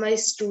with my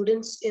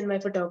students in my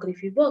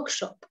photography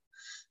workshop.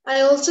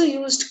 I also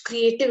used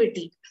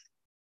creativity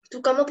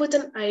to come up with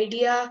an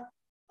idea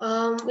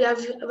where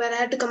I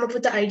had to come up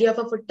with the idea of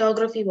a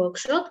photography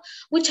workshop,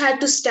 which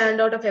had to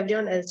stand out of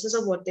everyone else's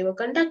of what they were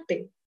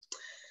conducting.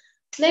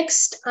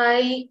 Next,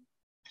 I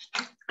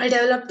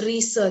developed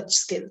research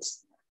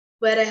skills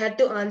where I had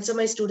to answer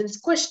my students'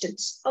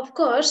 questions. Of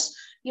course,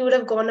 you would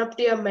have gone up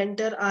to your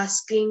mentor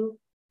asking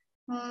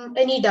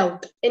any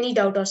doubt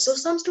or so.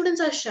 Some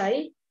students are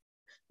shy,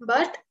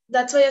 but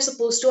That's why you're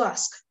supposed to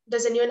ask,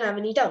 does anyone have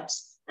any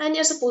doubts? And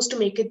you're supposed to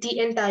make it the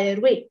entire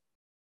way.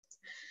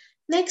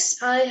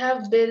 Next,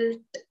 I've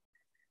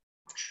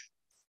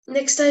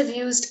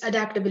used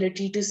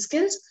adaptability to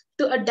skills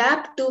to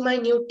adapt to my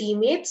new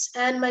teammates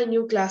and my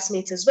new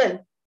classmates as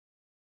well.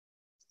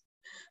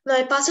 Now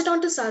I pass it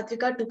on to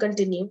Satvika to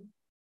continue.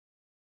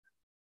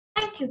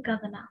 Thank you,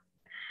 Kavana.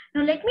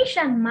 Now let me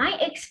share my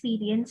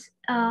experience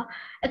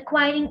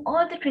acquiring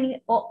all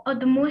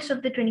the most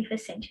of the 21st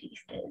century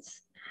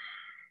skills.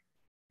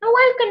 Now,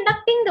 while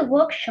conducting the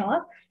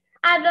workshop,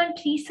 I learned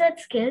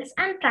research skills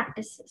and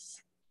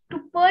practices to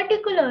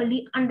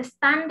particularly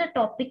understand the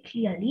topic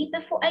clearly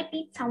before I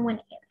teach someone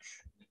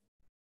else.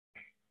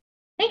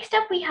 Next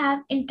up, we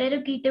have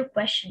interrogative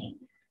questioning.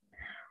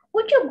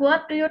 Would you go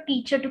up to your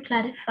teacher to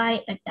clarify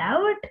a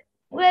doubt?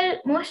 Well,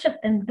 most of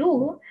them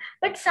do,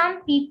 but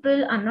some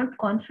people are not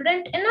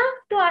confident enough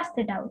to ask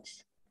the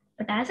doubts.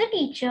 But as a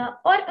teacher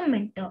or a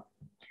mentor,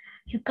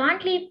 you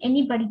can't leave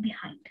anybody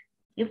behind.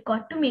 You've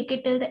got to make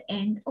it till the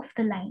end of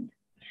the line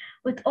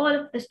with all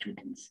of the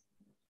students.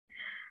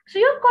 So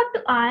you've got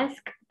to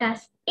ask,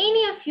 does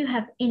any of you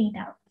have any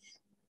doubts?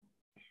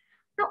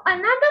 Now,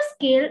 another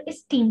skill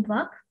is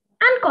teamwork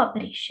and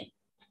cooperation.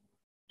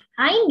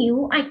 I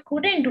knew I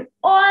couldn't do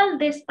all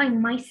this by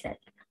myself.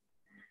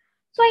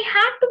 So I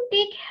had to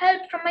take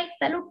help from my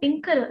fellow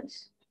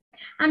tinkerers.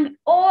 And we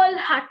all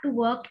had to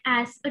work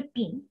as a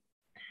team.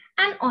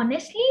 And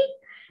honestly,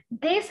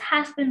 this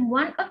has been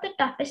one of the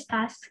toughest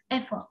tasks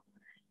ever.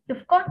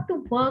 You've got to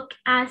work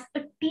as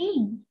a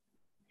team.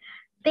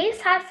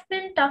 This has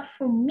been tough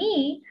for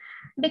me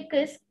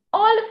because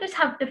all of us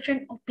have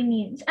different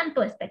opinions and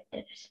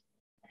perspectives.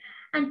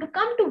 And to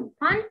come to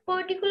one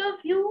particular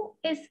view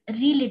is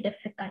really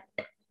difficult.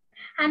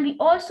 And we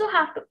also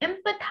have to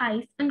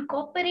empathize and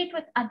cooperate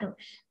with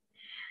others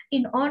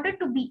in order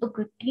to be a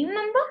good team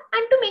member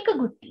and to make a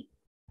good team.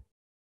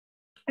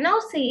 Now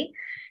say,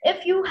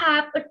 if you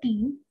have a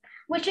team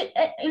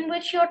in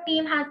which your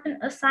team has been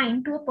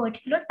assigned to a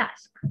particular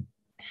task,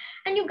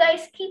 and you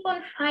guys keep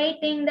on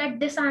fighting that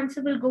this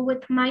answer will go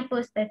with my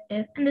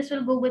perspective and this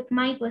will go with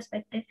my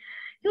perspective,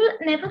 you'll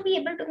never be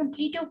able to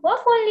complete your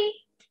work only.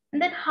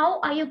 And then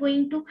how are you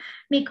going to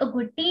make a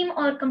good team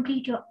or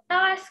complete your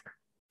task?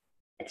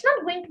 It's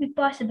not going to be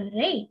possible,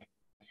 right?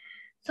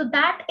 So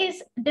that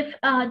is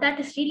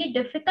really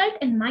difficult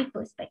in my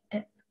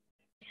perspective.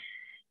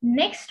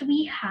 Next,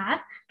 we have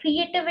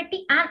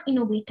creativity and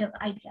innovative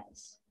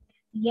ideas.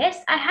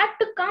 Yes, I had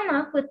to come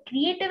up with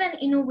creative and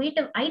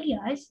innovative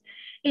ideas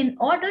in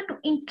order to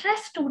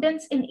interest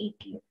students in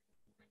ATU.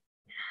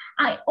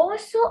 I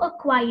also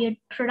acquired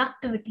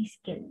productivity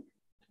skills.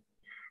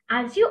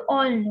 As you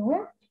all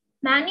know,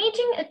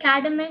 managing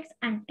academics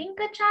and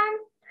Tinkerchamp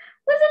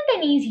wasn't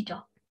an easy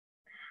job.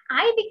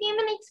 I became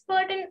an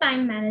expert in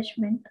time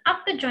management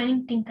after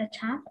joining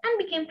Tinkerchamp and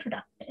became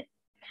productive.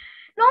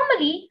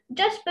 Normally,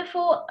 just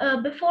before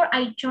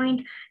I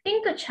joined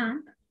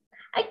Tinkerchamp,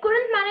 I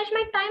couldn't manage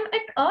my time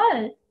at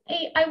all.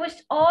 I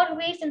was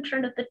always in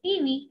front of the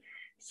TV,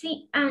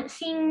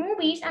 seeing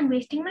movies and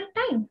wasting my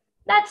time.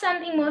 That's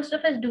something most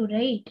of us do,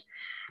 right?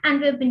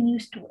 And we've been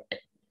used to it,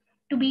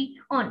 to be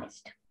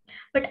honest.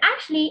 But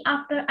actually,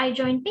 after I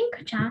joined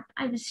Tinkerchamp,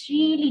 I was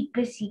really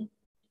busy.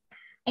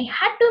 I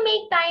had to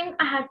make time,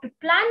 I had to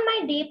plan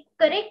my day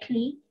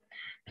correctly,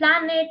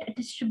 plan it,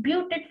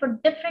 distribute it for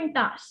different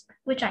tasks,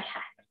 which I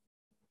had.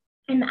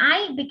 And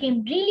I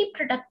became really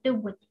productive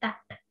with that.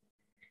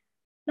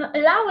 Now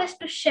allow us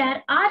to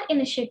share our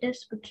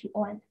initiatives with you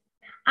all.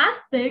 I've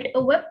built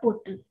a web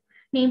portal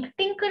named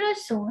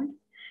Tinkerers Zone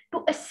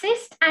to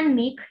assist and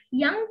make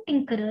young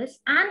tinkerers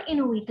and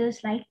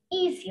innovators' life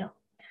easier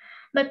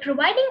by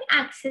providing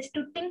access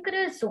to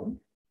Tinkerers Zone,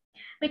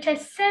 which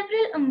has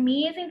several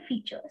amazing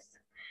features.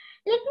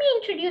 Let me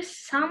introduce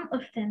some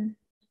of them.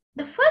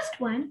 The first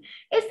one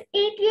is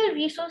ATL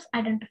Resource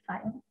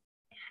Identifier.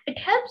 It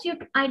helps you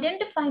to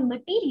identify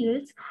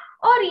materials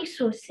or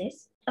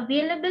resources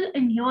available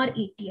in your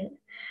ATL,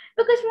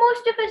 because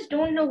most of us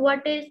don't know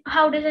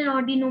how does an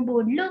Arduino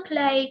board look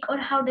like, or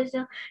how does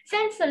a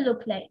sensor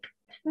look like.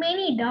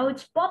 Many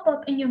doubts pop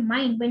up in your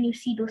mind when you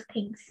see those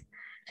things.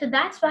 So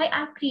that's why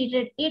I've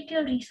created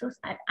ATL Resource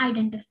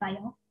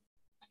Identifier.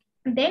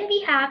 Then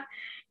we have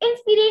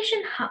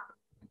Inspiration Hub.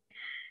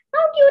 Now,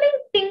 during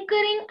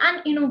tinkering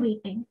and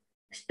innovating,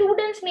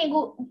 students may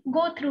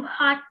go through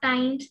hard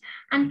times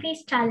and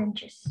face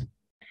challenges.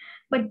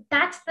 But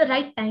that's the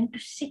right time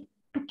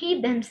to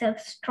keep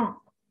themselves strong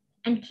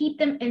and keep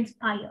them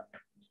inspired.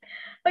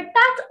 But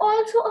that's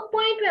also a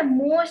point where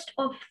most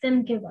of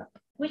them give up,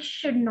 which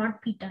should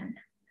not be done.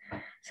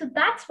 So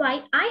that's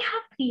why I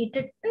have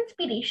created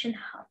Inspiration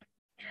Hub,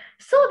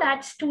 so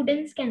that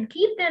students can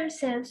keep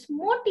themselves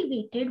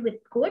motivated with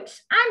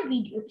codes and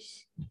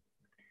videos.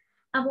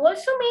 I've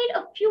also made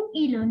a few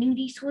e-learning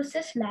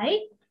resources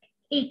like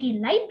AT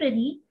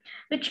Library,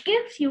 which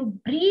gives you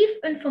brief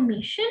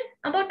information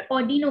about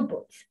Arduino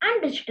boards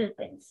and digital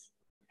pins.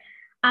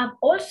 I've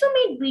also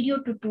made video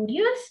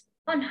tutorials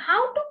on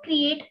how to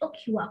create a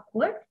QR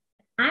code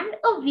and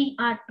a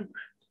VR tour.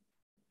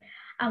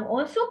 I've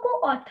also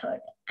co-authored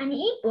an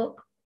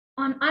ebook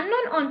on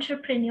unknown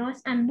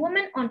entrepreneurs and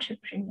women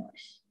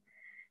entrepreneurs.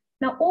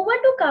 Now over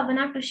to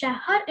Kavana to share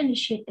her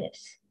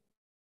initiatives.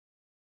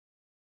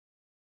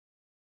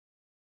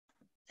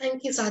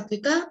 Thank you,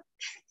 Satvika.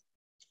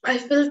 I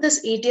built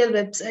this ATL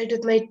website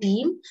with my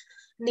team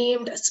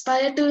named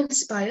Aspire to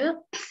Inspire.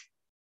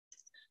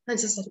 I'm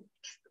so sorry.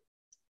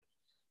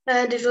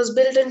 And it was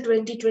built in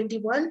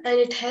 2021, and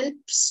it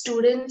helps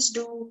students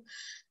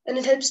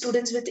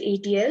with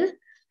ATL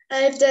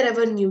if they're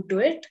ever new to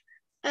it.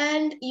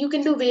 And you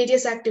can do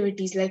various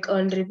activities like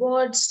earn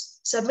rewards,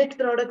 submit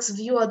products,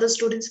 view other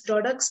students'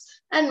 products,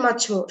 and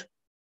much more.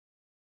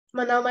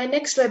 Now, my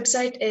next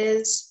website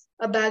is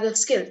A Bag of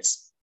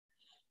Skills.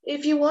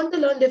 If you want to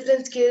learn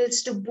different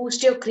skills to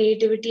boost your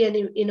creativity and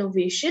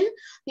innovation,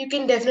 you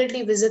can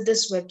definitely visit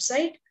this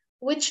website,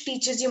 which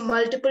teaches you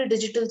multiple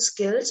digital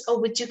skills or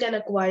which you can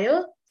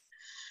acquire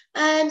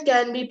and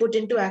can be put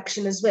into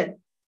action as well.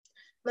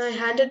 Now I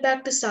hand it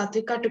back to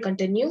Satvika to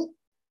continue.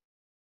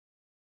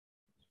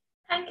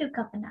 Thank you,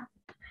 Kavana.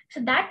 So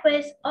that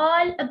was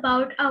all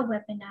about our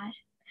webinar.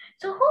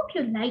 So hope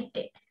you liked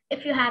it.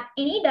 If you have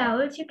any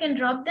doubts, you can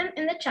drop them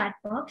in the chat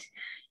box.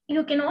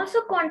 You can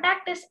also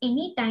contact us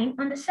anytime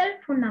on the cell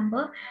phone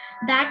number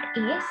that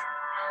is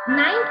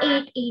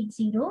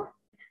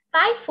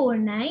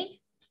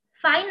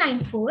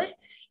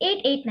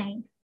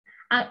 9880-549-594-889.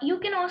 You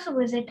can also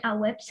visit our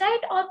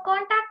website or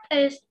contact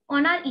us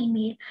on our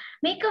email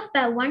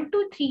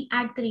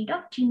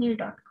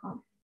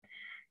makeupfare123@gmail.com.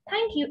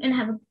 Thank you and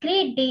have a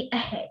great day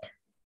ahead.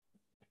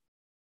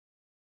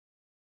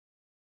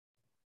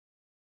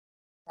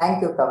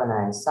 Thank you,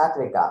 Kavana and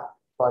Satvika,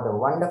 for the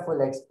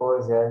wonderful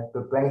exposure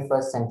to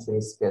 21st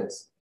century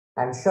skills.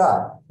 I'm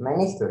sure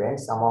many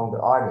students among the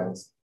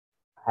audience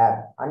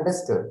have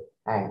understood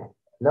and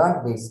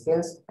learned these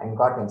skills and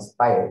got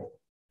inspired.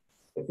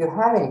 If you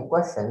have any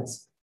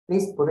questions,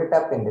 please put it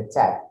up in the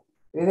chat.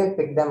 We will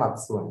pick them up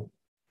soon.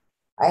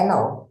 I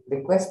now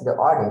request the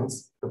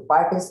audience to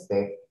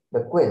participate in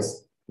the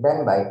quiz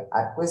done by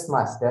our quiz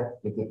master,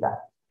 Likita.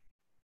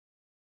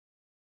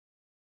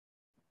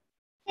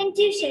 Thank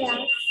you,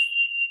 Shreya.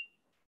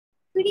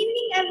 Good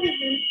evening,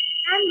 everyone.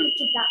 I'm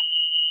Nikita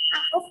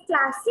of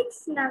Class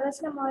 6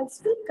 Nagasna Model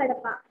School,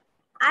 Kadapa.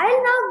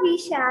 I'll now be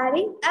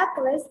sharing a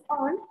quiz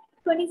on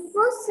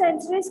 21st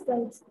century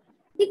skills.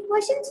 The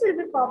questions will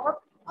be pop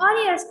up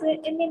on your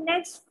screen in the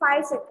next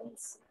 5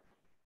 seconds.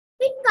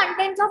 It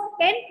contains of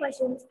 10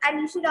 questions and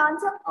you should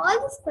answer all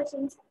these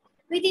questions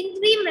within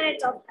 3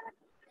 minutes of time.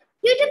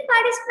 YouTube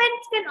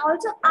participants can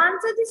also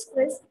answer this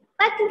quiz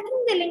by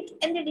clicking the link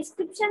in the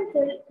description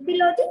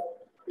below the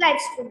live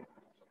stream.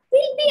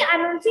 We'll be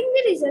announcing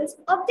the results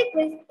of the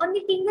quiz on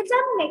the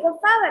Tinkerjam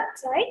Megafire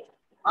website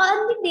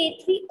on the day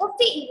 3 of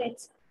the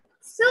event.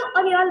 So,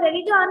 are you all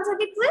ready to answer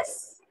the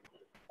quiz?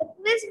 The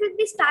quiz will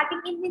be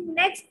starting in the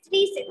next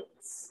 3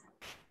 seconds.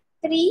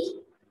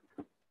 3,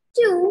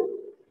 2,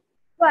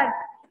 1.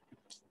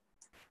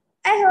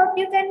 I hope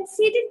you can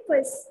see the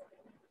quiz.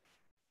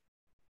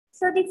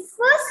 So the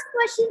first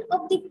question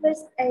of the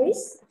quiz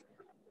is,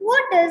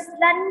 what does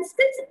learning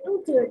skills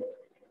include?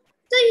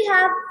 So you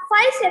have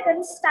 5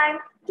 seconds time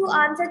to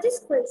answer this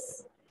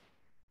quiz.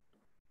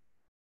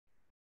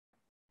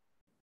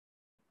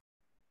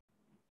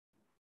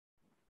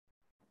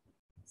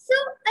 So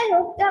I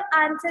hope you have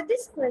answered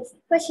this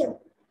question.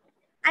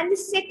 And the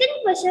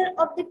second question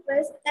of the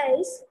quiz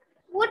is,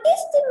 what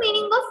is the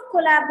meaning of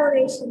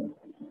collaboration?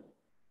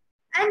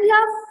 And you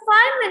have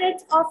 5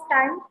 minutes of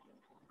time,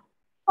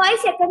 5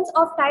 seconds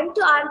of time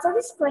to answer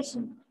this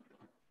question.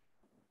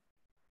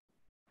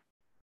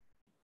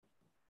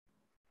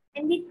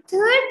 And the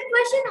third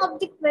question of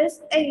the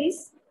quiz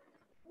is,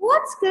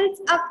 what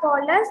skills are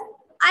called as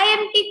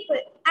IMT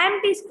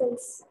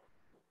skills?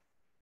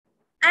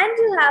 And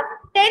you have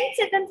 10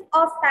 seconds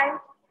of time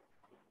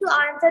to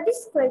answer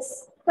this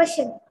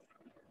question.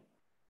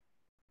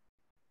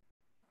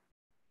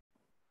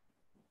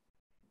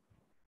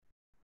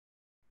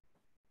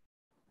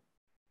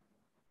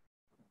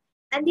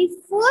 And the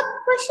fourth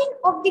question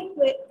of the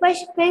quiz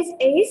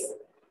is,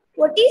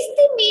 what is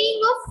the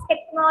meaning of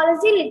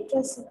technology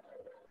literacy?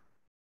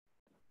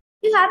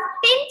 You have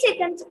 10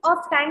 seconds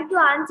of time to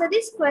answer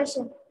this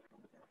question.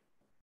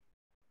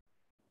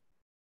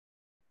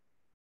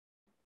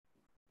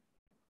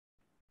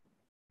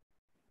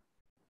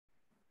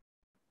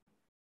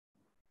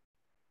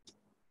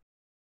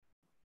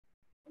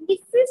 The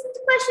fifth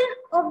question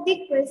of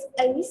the quiz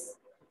is,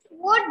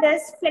 what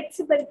does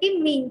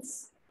flexibility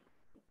means?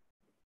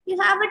 You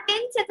have a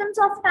 10 seconds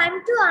of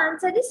time to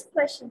answer this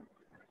question.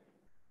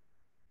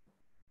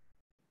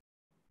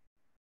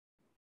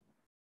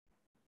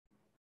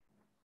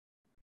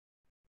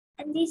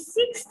 And the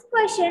sixth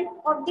question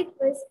of the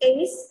quiz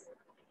is,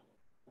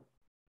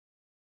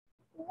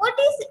 what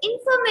is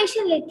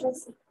information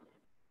literacy?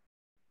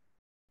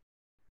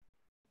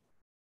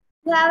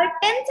 You have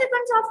 10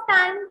 seconds of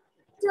time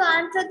to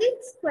answer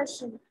this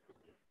question.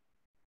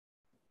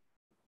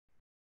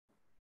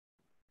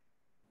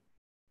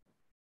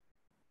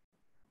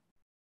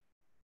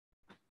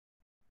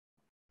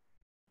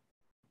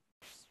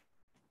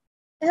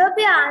 I hope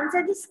you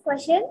answered this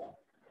question.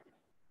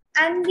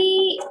 And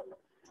the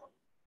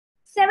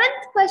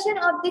seventh question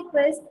of the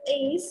quiz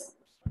is,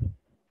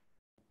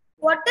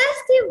 what does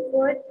the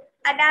word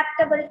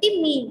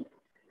adaptability mean?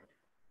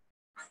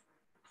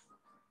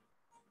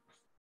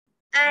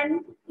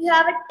 And you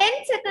have a 10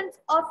 seconds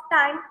of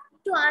time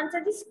to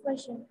answer this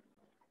question.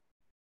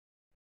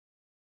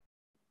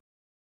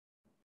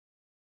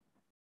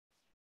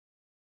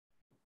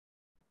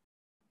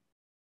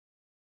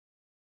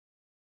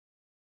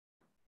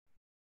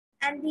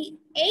 And the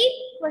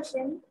eighth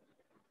question,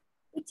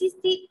 which is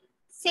the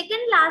second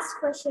last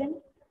question,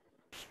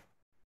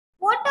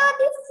 what are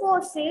the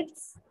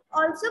forceps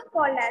also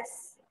called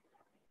as?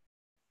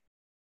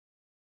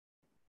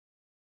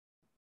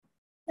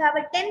 You have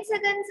a 10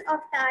 seconds of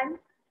time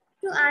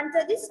to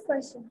answer this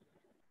question.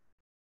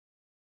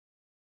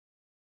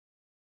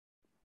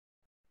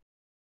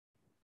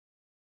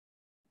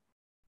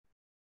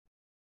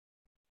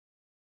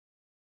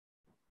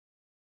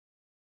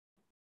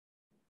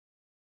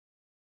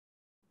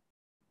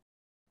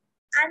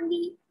 And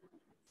the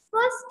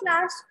first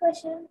last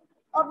question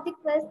of the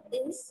quiz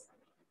is,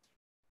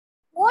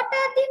 what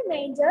are the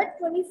major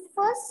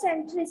 21st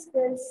century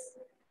skills?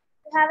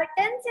 You have a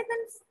 10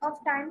 seconds of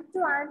time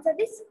to answer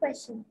this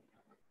question.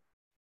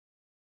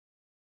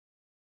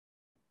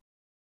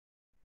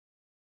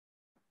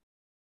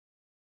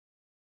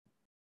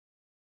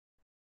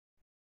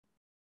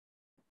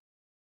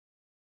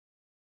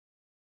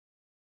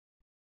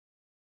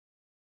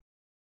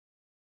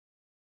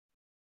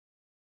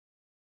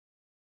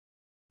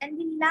 And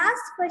the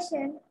last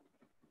question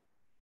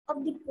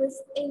of the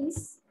quiz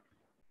is,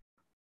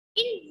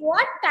 in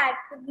what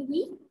category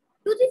do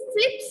the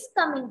flips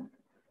come in?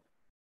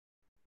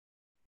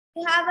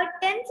 You have a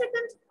 10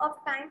 seconds of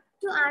time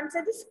to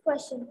answer this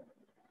question.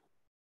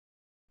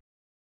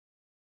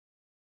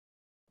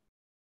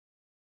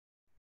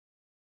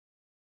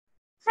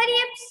 Hurry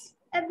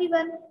up,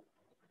 everyone.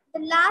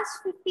 The last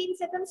 15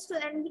 seconds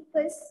to end the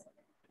quiz.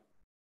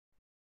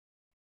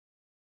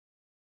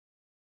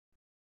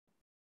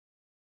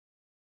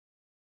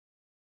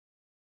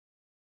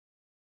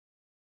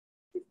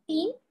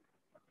 15,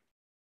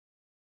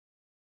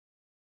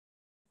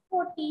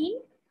 14,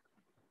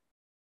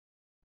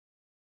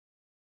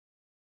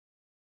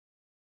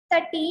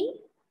 13,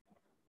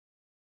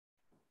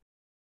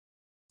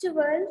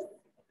 12,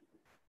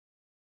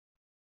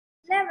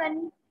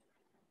 11,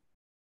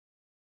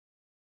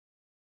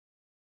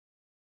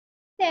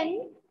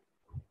 10,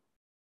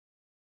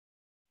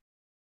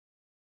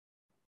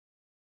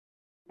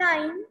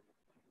 9.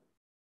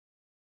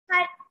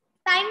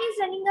 Time is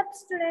running up,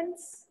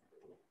 students.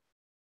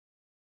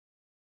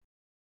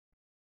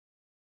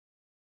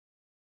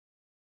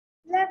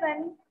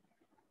 11,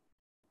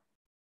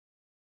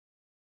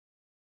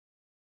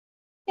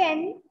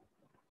 10,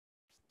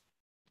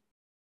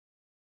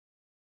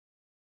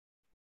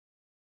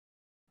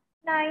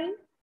 9.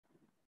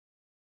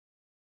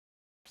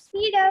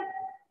 Speed up.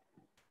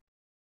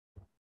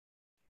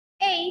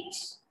 8,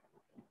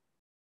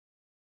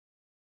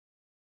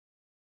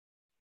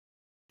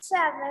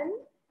 7.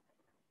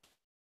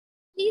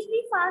 Please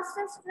be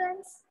faster,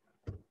 students.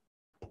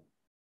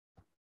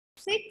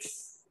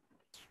 6,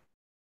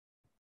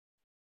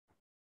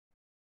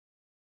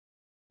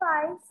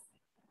 5.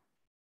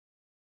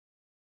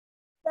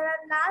 There are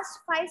last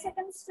 5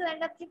 seconds to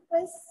end up the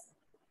quiz.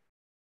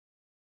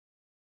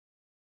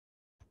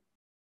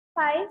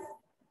 5,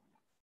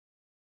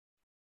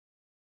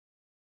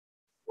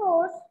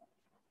 4,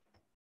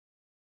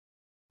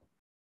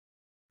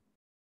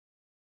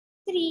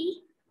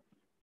 3.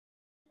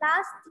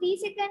 Last 3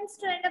 seconds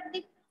to end up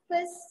the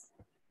quiz.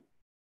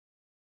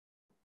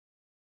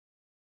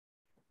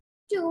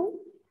 2.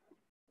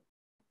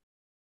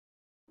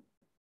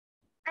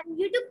 And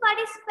YouTube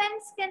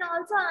participants can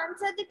also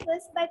answer the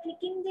quiz by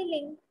clicking the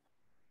link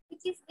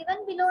which is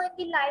given below in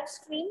the live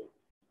stream.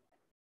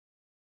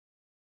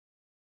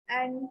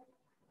 And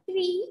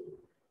 3,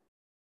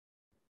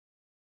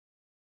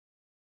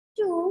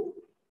 2,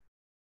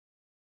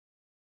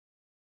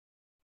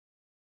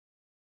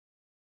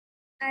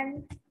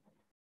 and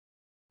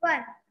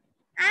 1.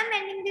 I'm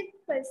ending the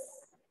quiz.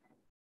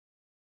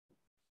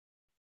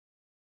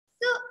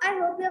 So I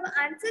hope you have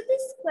answered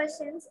these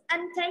questions,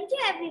 and thank you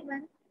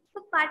everyone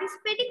for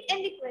participating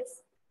in the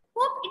quiz.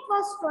 Hope it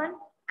was fun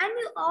and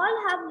you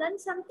all have learned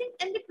something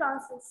in the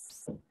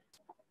process.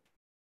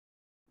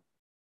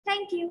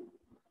 Thank you.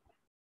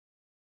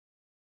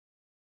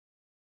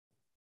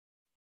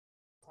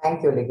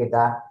 Thank you,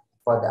 Likita,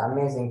 for the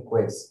amazing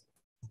quiz.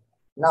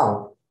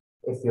 Now,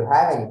 if you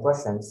have any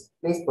questions,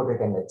 please put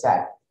it in the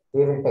chat.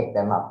 We will take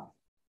them up.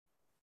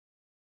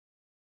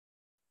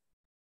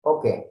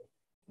 Okay,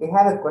 we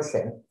have a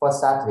question for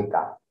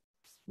Satvika.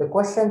 The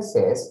question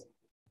says,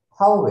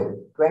 how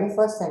will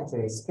 21st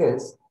century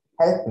skills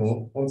help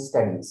me in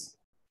studies?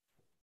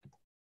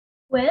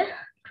 Well,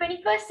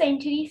 21st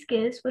century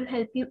skills will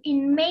help you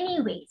in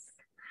many ways.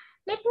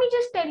 Let me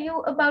just tell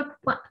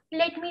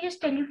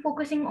you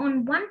focusing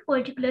on one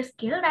particular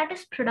skill, that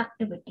is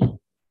productivity.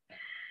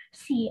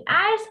 See,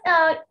 as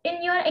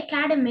in your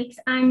academics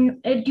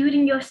and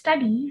during your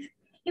studies,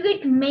 you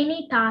get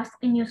many tasks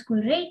in your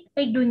school, right?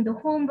 Like doing the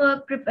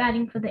homework,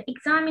 preparing for the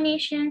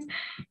examinations,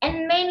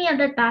 and many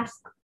other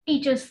tasks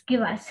teachers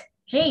give us,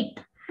 right?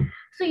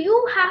 So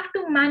you have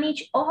to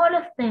manage all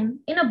of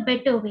them in a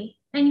better way.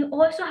 And you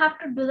also have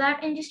to do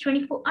that in just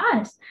 24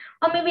 hours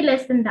or maybe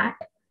less than that.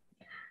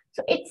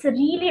 So it's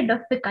really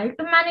difficult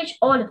to manage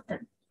all of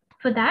them.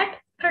 For that,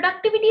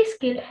 productivity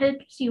skill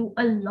helps you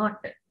a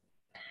lot.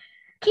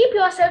 Keep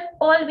yourself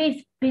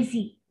always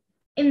busy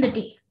in the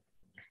day.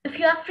 If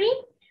you are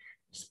free,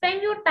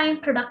 spend your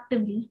time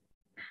productively,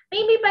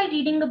 maybe by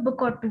reading a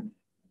book or two.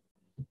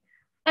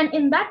 And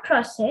in that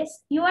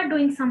process, you are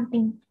doing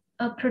something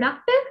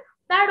productive,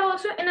 that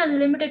also in a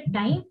limited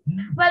time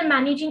while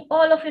managing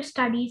all of your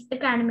studies,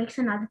 academics,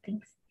 and other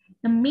things.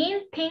 The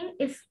main thing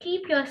is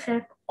keep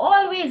yourself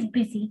always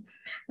busy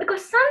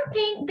because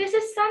this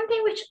is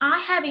something which I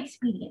have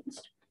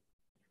experienced.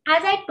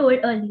 As I told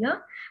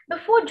earlier,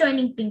 before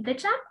joining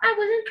Tinkerchamp, I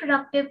wasn't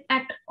productive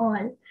at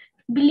all.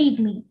 Believe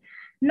me,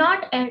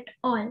 not at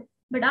all.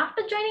 But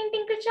after joining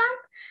Tinkerchamp,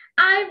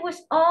 I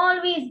was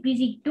always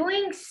busy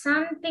doing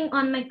something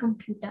on my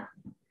computer.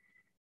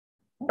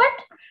 But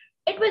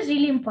it was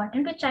really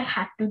important, which I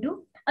had to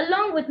do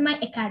along with my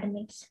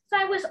academics. So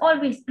I was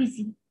always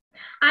busy.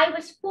 I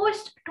was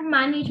forced to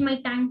manage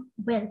my time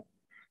well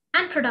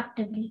and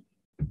productively.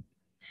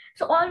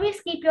 So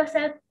always keep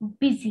yourself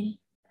busy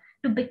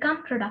to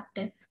become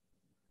productive.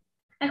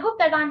 I hope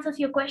that answers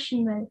your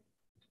question well.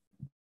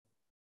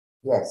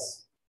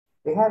 Yes.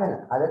 We have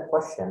another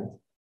question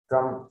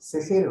from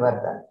Sushil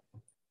Vardhan.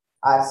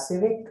 Are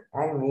civic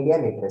and media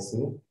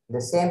literacy the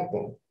same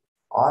thing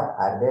or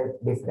are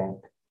they different?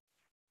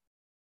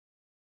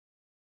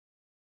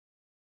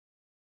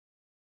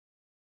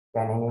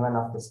 Can any one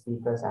of the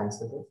speakers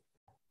answer this?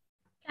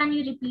 Can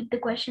you repeat the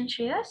question,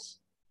 Shreyas?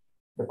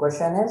 The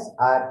question is,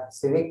 are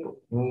civic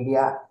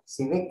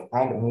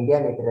and media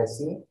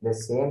literacy the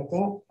same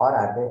thing or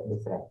are they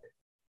different?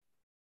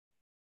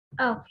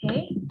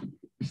 Okay.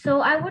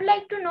 So I would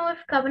like to know if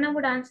Kavana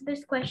would answer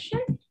this question.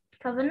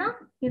 Kavana,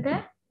 you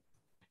there?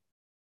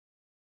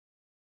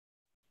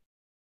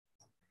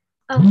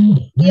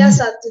 Okay. Yes,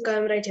 Satvika,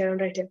 I'm right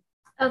here.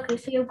 Okay,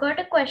 so you've got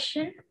a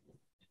question.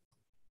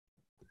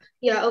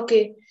 Yeah,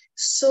 okay.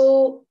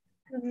 So,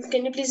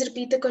 can you please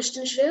repeat the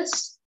question,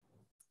 Shreyas?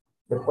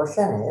 The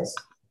question is,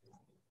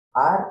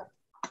 are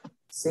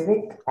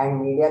civic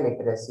and media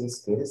literacy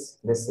skills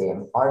the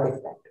same or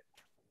different?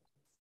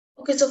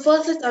 Okay, so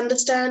first let's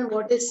understand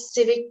what is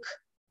civic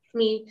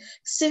mean.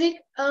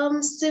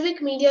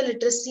 Civic media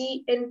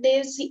literacy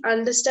entails the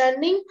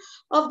understanding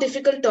of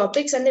difficult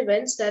topics and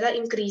events that are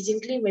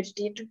increasingly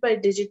mediated by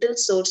digital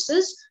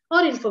sources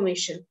or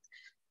information,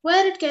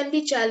 where it can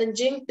be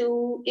challenging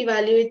to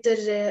evaluate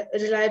the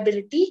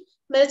reliability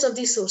merits of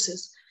these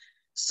sources.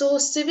 So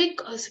civic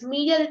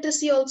media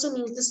literacy also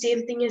means the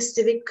same thing as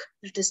civic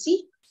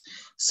literacy.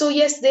 So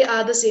yes, they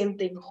are the same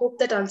thing. Hope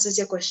that answers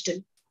your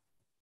question.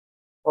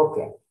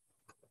 Okay.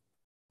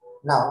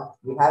 Now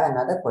we have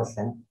another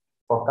question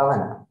for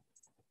Kavana.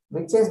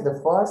 Which is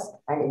the first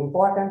and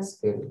important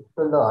skill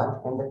to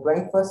learn in the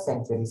 21st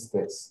century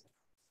skills?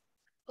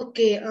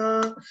 Okay,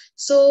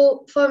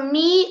 so for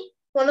me,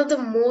 one of the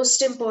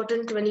most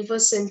important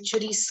 21st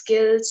century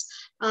skills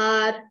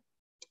are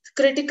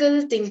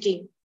critical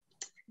thinking.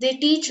 They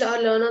teach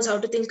our learners how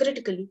to think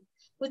critically.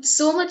 With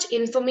so much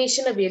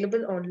information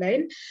available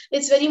online,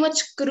 it's very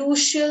much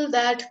crucial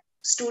that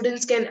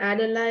students can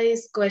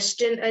analyze,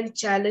 question, and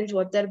challenge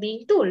what they're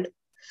being told.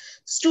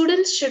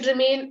 Students should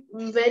remain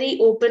very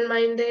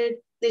open-minded.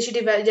 They should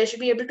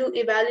be able to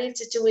evaluate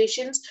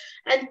situations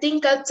and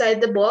think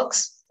outside the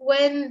box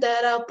when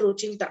there are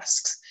approaching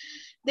tasks.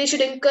 They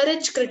should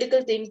encourage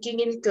critical thinking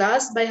in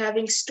class by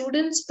having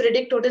students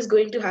predict what is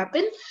going to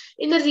happen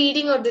in a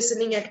reading or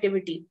listening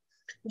activity,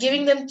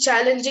 giving them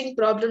challenging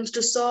problems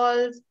to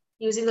solve,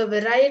 using a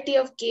variety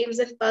of games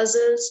and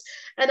puzzles,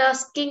 and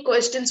asking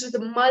questions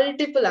with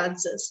multiple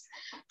answers.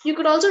 You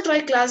could also try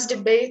class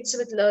debates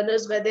with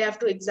learners where they have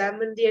to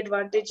examine the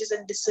advantages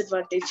and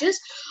disadvantages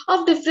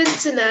of different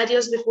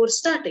scenarios before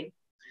starting.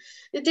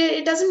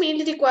 It doesn't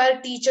mainly require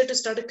a teacher to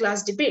start a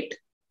class debate.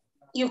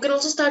 You can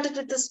also start it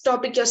with this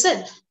topic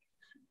yourself.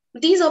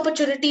 These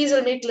opportunities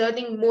will make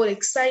learning more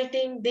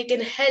exciting. They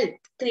can help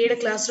create a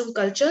classroom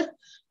culture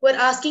where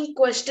asking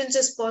questions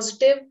is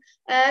positive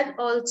and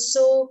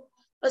also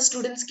a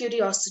student's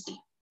curiosity.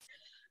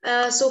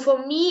 So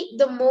for me,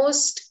 the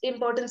most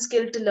important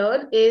skill to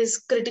learn is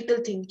critical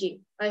thinking.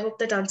 I hope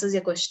that answers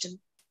your question.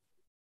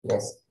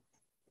 Yes,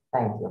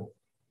 thank you.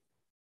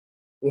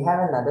 We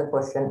have another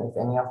question if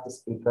any of the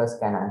speakers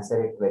can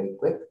answer it very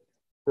quick.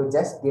 To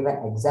just give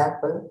an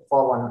example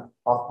for one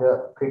of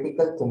the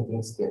critical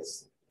thinking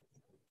skills.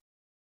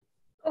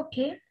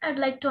 Okay, I'd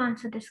like to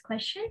answer this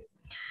question.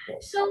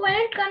 Yes. So when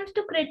it comes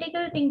to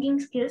critical thinking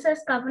skills, as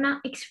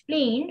Kavana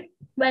explained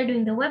while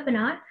doing the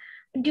webinar,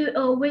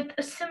 with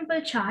a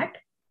simple chart,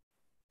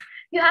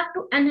 you have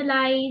to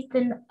analyze,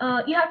 then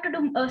you have to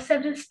do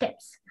several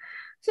steps.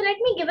 So let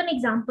me give an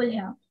example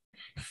here.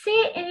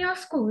 Say in your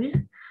school,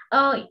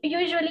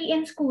 usually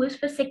in schools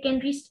for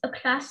secondary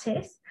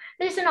classes,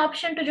 there is an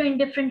option to join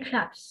different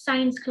clubs: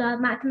 science club,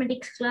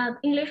 mathematics club,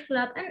 English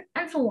club,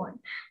 and so on.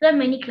 There are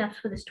many clubs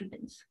for the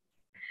students.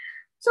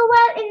 So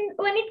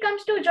when it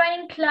comes to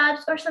joining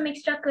clubs or some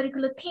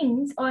extracurricular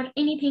things or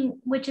anything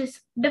which is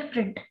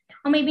different,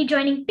 or maybe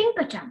joining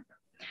Tinkerchamp,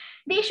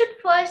 they should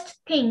first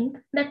think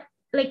that,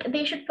 like,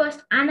 they should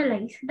first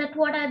analyze that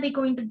what are they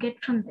going to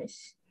get from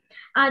this?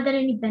 Are there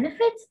any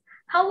benefits?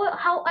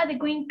 How are they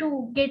going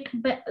to get,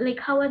 like,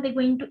 how are they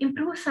going to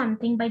improve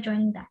something by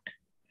joining that?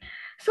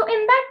 So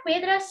in that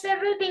way, there are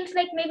several things,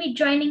 like maybe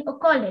joining a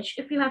college.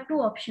 If you have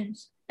two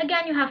options,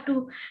 again, you have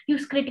to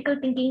use critical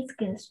thinking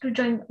skills to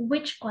join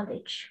which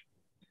college.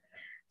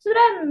 So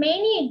there are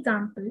many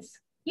examples.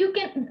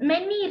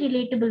 Many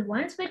relatable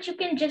ones, which you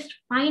can just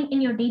find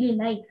in your daily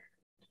life.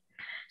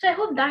 So I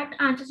hope that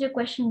answers your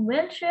question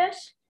well,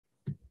 Shreyas.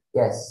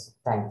 Yes,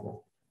 thank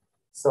you.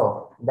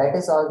 So that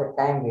is all the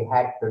time we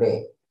had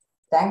today.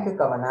 Thank you,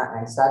 Kavana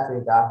and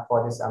Satvika,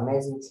 for this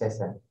amazing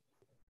session.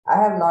 I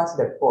have launched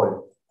a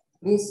poll.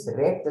 Please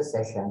rate the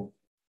session.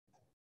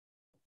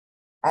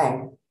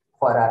 And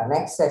for our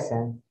next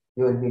session,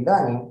 you will be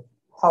learning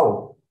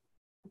how,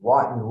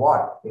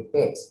 what it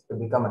takes to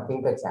become a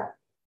Tinker Champ.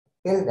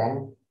 Till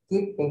then,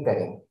 keep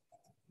tinkering.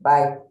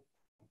 Bye.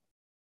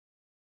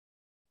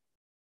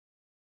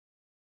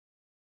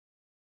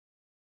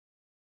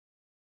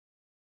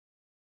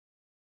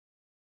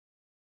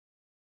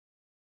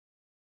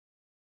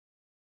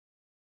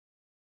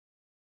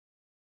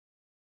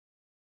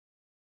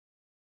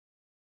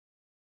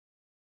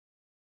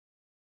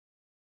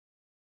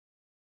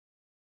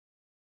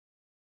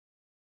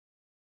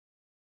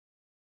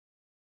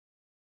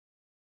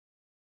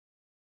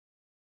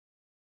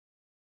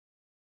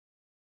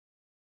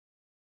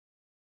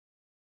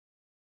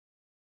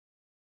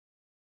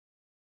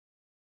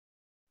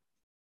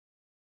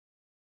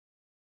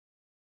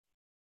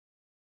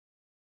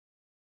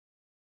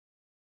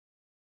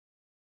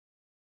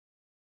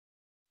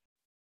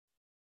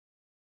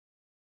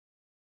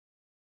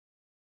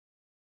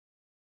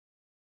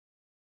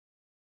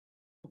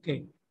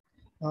 Okay.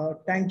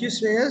 Thank you,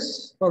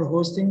 Shreyas, for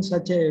hosting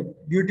such a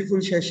beautiful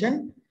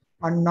session.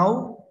 And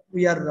now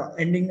we are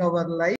ending our live.